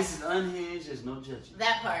you're not. This is unhinged. There's no judgment.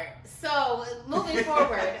 That part. So moving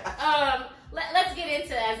forward, let's get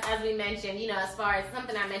into, as we mentioned, you know, as far as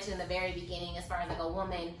something I mentioned in the very beginning, as far as like a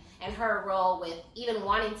woman and her role with even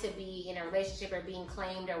wanting to be in a relationship or being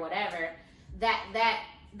claimed or whatever,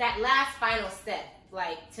 that last final step,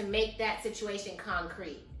 like to make that situation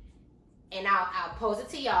concrete. And I'll pose it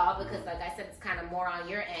to y'all because, like I said, it's kind of more on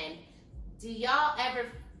your end. Do y'all ever?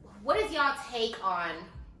 What is y'all take on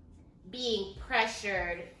being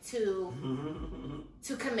pressured to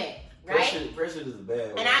commit? Right? Pressure is a bad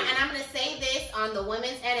word. And I'm gonna say this on the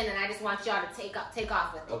women's end, and then I just want y'all to take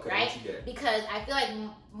off with it, okay, right? What you got? Because I feel like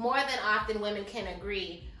more than often women can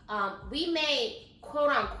agree. We may quote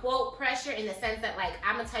unquote pressure in the sense that, like,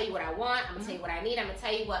 I'm gonna tell you what I want, I'm gonna tell you what I need, I'm gonna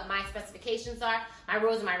tell you what my specifications are, my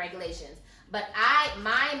rules and my regulations. But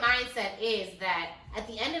my mindset is that at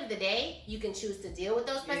the end of the day, you can choose to deal with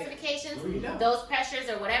those specifications, those pressures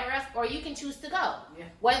or whatever else, or you can choose to go. Yeah.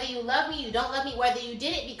 Whether you love me, you don't love me, whether you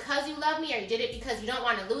did it because you love me or you did it because you don't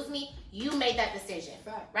want to lose me, you made that decision,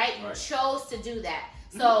 right? You chose to do that.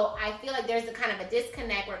 So I feel like there's a kind of a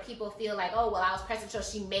disconnect where people feel like, oh, well, I was pressured, so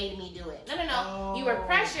she made me do it. No. Oh. You were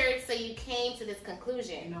pressured, so you came to this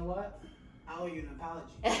conclusion. You know what? I owe you an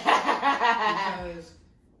apology. Because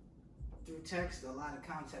through text, a lot of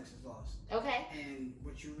context is lost. Okay. And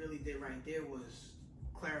what you really did right there was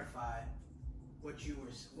clarify what you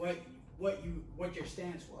were, what your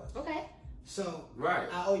stance was. Okay. So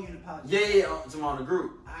I owe you an apology. Yeah, it's on the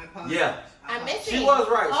group. I apologize. Yeah. I'm missing. She was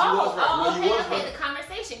right. Okay. The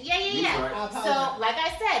conversation. Yeah. Right. So, like I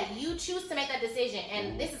said, you choose to make that decision,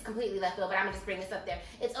 and this is completely left field, but I'm gonna just bring this up there.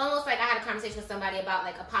 It's almost like I had a conversation with somebody about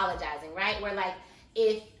like apologizing, right? Where like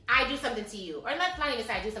if I do something to you, or let's not even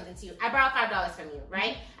say I do something to you. I borrow $5 from you,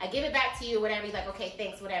 right? I give it back to you, whatever. He's like, okay,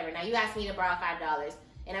 thanks, whatever. Now you ask me to borrow $5.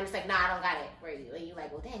 And I'm just like, nah, I don't got it for you. And you're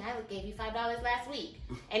like, well, dang, I gave you $5 last week.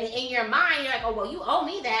 And in your mind, you're like, oh, well, you owe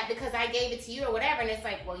me that because I gave it to you or whatever. And it's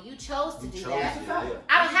like, well, you chose to do that.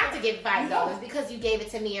 I don't have to give $5 because you gave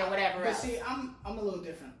it to me or whatever else. But see, I'm a little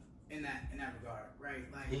different in that regard, right?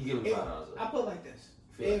 Like, he give him $5. I put it like this: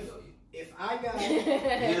 if I got it,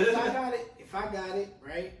 if I got it,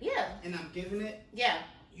 right? Yeah. And I'm giving it. Yeah.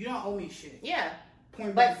 You don't owe me shit. Yeah.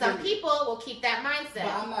 But some people will keep that mindset.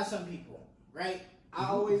 But I'm not some people, right? I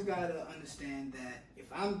always gotta understand that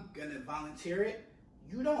if I'm gonna volunteer it,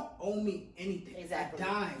 you don't owe me anything. Exactly. A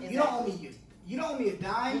dime. Exactly. You don't owe me a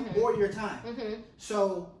dime or your time.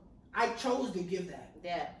 So I chose to give that.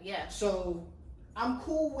 Yeah. So I'm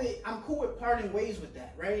cool with parting ways with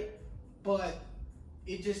that, right? But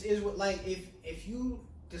it just is what, like, if you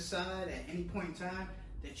decide at any point in time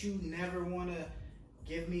that you never want to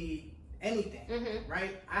give me anything,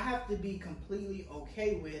 right? I have to be completely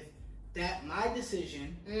okay with that, my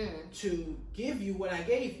decision to give you what I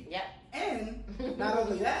gave you. Yep. And not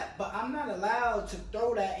only that, but I'm not allowed to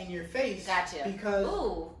throw that in your face. Gotcha. Because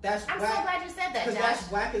that's I'm whack. So glad you said that, because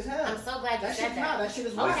that's whack as hell. I'm so glad you said that. No, that shit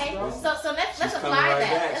is whack. Okay, bro. so let's apply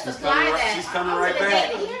that. Let's apply that. She's coming right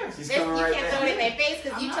back. You can't throw it in their face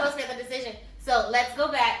because you chose to make the decision. So let's go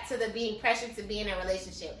back to the being pressured to be in a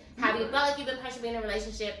relationship. Have you felt like you've been pressured to be in a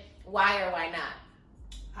relationship? Why or why not?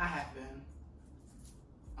 I have been.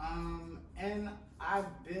 And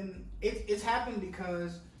I've been. It's happened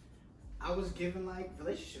because I was given like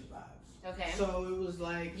relationship vibes. Okay. So it was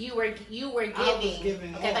like you were giving. I was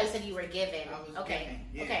giving. Okay, I thought you said you were giving. I was okay. giving.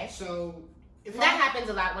 Yeah. Okay. So if that happens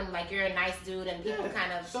a lot when like you're a nice dude and people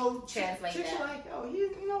kind of translate chicks that. Are like, oh,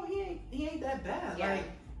 he ain't that bad. Yeah. Like,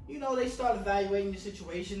 they start evaluating your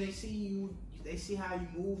situation. They see you. They see how you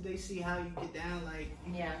move. They see how you get down. Like,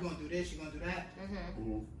 you're gonna do this. You're gonna do that.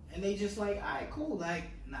 And they just like, all right, cool.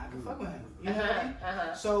 Like, nah, I can fuck with him. You know what I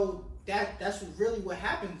mean? So that's really what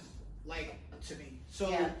happens, like, to me.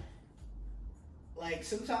 So, like,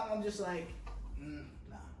 sometimes I'm just like,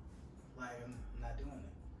 nah, like, I'm not doing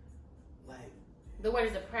it. Like, where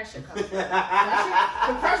does the pressure come from?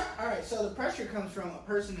 All right, so the pressure comes from a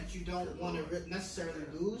person that you don't want to necessarily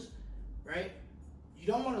lose, right? You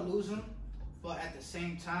don't want to lose them, but at the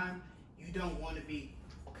same time, you don't want to be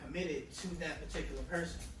committed to that particular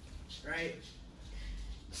person, right?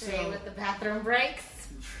 Same with the bathroom breaks.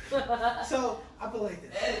 So I put like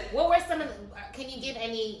this. What were some of can you give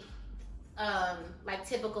any like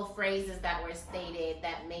typical phrases that were stated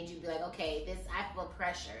that made you be like, okay, I feel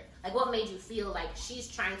pressure? Like, what made you feel like she's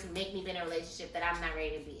trying to make me be in a relationship that I'm not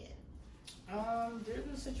ready to be in? There's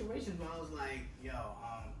been situations where I was like, yo,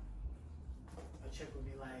 a chick would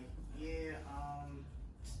be like, yeah,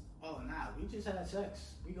 oh, nah, we just had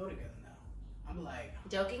sex. We go together now. I'm like,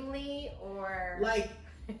 jokingly or like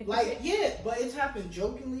yeah, but it's happened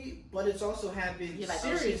jokingly, but it's also happened you're like,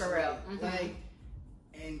 seriously. Oh, she for real. Like,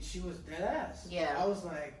 and she was dead ass. Yeah. I was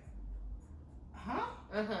like, huh?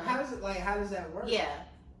 How does it how does that work? Yeah.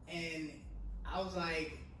 And I was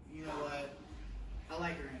like, you know what? I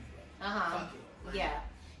like her anyway. Fuck it. Yeah.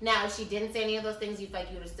 Now, if she didn't say any of those things, you feel like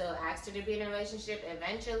you would have still asked her to be in a relationship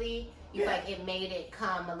eventually? You feel like it made it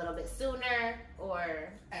come a little bit sooner,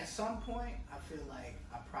 or? At some point, I feel like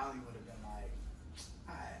I probably would have been like,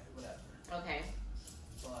 alright, whatever. Okay.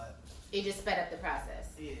 But it just sped up the process.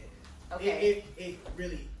 Yeah. Okay. It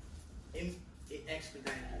really it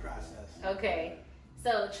expedited the process. Okay.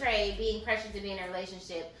 So Trey, being pressured to be in a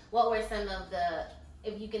relationship, what were some of the,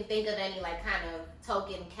 if you can think of any kind of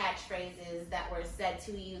token catchphrases that were said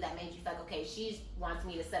to you that made you feel like, okay, she wants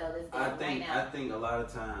me to settle this down right now? I think a lot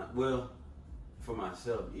of time, well, for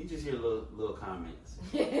myself, you just hear little comments.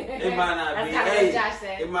 It might not be, hey, Josh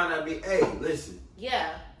said. It might not be, hey, listen.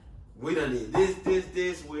 Yeah. We done did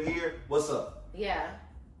this, we're here, what's up? Yeah.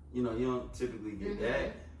 You know, you don't typically get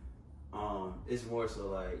that. It's more so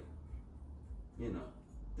like, you know,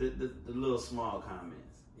 the little small comments.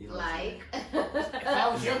 You know like, if I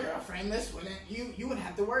was your girlfriend, this wouldn't you wouldn't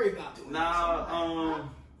have to worry about doing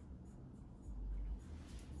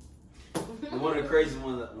one of the crazy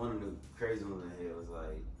ones I had was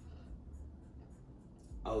like,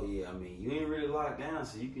 oh yeah, I mean, you ain't really locked down,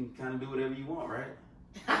 so you can kind of do whatever you want, right?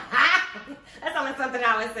 That's only something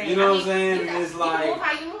I was saying. You know what I'm saying? It's like, you move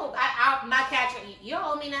how you move. My catch, you don't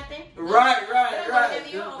owe me nothing. Right.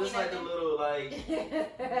 Just like the little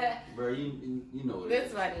bro, you know what it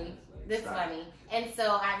is. That's funny. And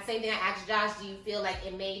so, same thing I asked Josh, do you feel like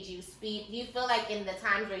it made you speak? Do you feel like in the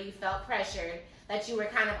times where you felt pressured that you were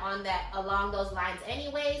kind of along those lines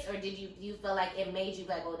anyways? Or did you feel like it made you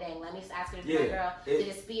like, oh dang, let me just ask her to be my girl? Did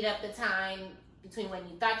it speed up the time between when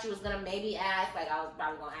you thought you was going to maybe ask, like I was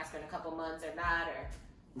probably going to ask her in a couple months or not? Or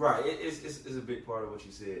Right. It's a big part of what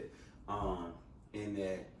you said. In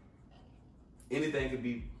that anything could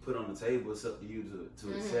be put on the table. It's up to you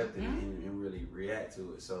to accept it and really react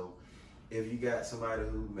to it. So if you got somebody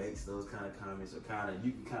who makes those kind of comments, or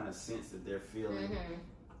you can kind of sense that they're feeling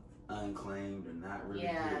unclaimed or not really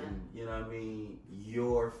getting, you know what I mean,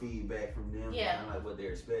 your feedback from them, kind of like what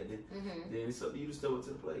they're expecting, then it's up to you to step up to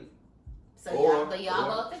the plate. So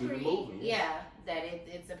y'all both agree, that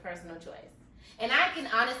it's a personal choice. And I can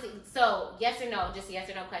honestly, so yes or no, just a yes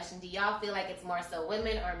or no question. Do y'all feel like it's more so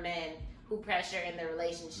women or men who pressure in the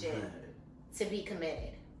relationship to be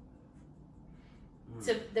committed?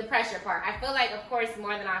 To the pressure part. I feel like, of course,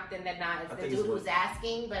 more than often than not, it's the dude who's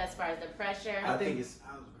asking, but as far as the pressure, I would agree with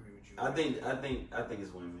you. I think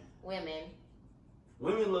it's women.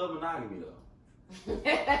 Women love monogamy though.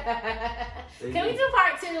 Can we do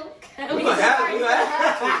part 2? We gotta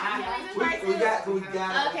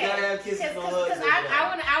have kisses on hugs.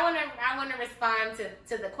 I want to respond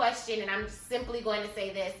to the question, and I'm simply going to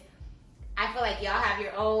say this. I feel like y'all have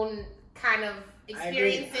your own kind of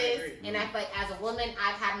experiences, I agree. And I feel like as a woman,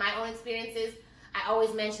 I've had my own experiences. I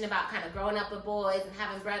always mention about kind of growing up with boys and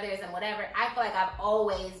having brothers and whatever. I feel like I've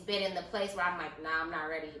always been in the place where I'm like, nah, I'm not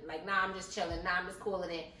ready. Like, nah, I'm just chilling. Nah, I'm just cooling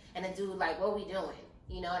it. And the dude like, what we doing?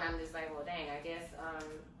 You know, and I'm just like, well, dang, I guess,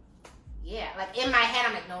 yeah. Like, in my head,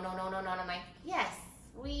 I'm like, no. And I'm like, yes,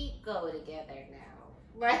 we go together now.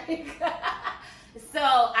 Like, so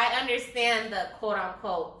I understand the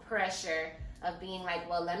quote-unquote pressure of being like,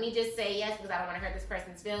 well, let me just say yes because I don't want to hurt this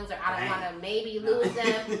person's feelings, or I don't want to maybe lose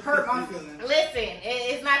them. Hurt my feelings. Listen,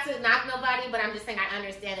 it's not to knock nobody, but I'm just saying I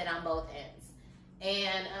understand it on both ends.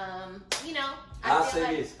 And, you know, I'll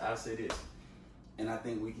say this. And I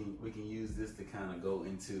think we can use this to kind of go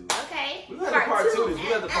into. Okay. We have the part 2. We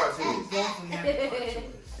have the part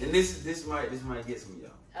 2. And this might get some of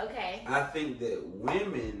y'all. Okay. I think that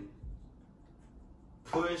women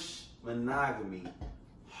push monogamy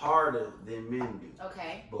harder than men do.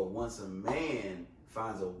 Okay. But once a man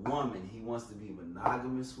finds a woman he wants to be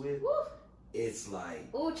monogamous with, it's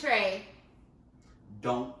like, ooh, Trey,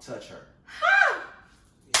 don't touch her. Huh.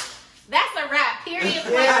 That's a wrap, period.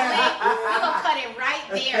 We're gonna cut it right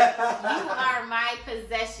there. You are my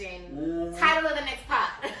possession. Title of the next pod.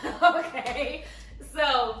 Okay.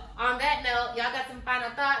 So on that note, y'all got some final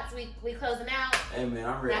thoughts? We closing out. Hey man,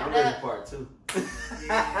 I'm ready for part 2.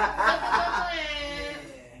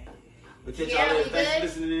 We'll catch y'all later. Thanks for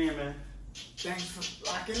listening in, man. Thanks for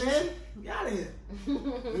locking in. We out of here.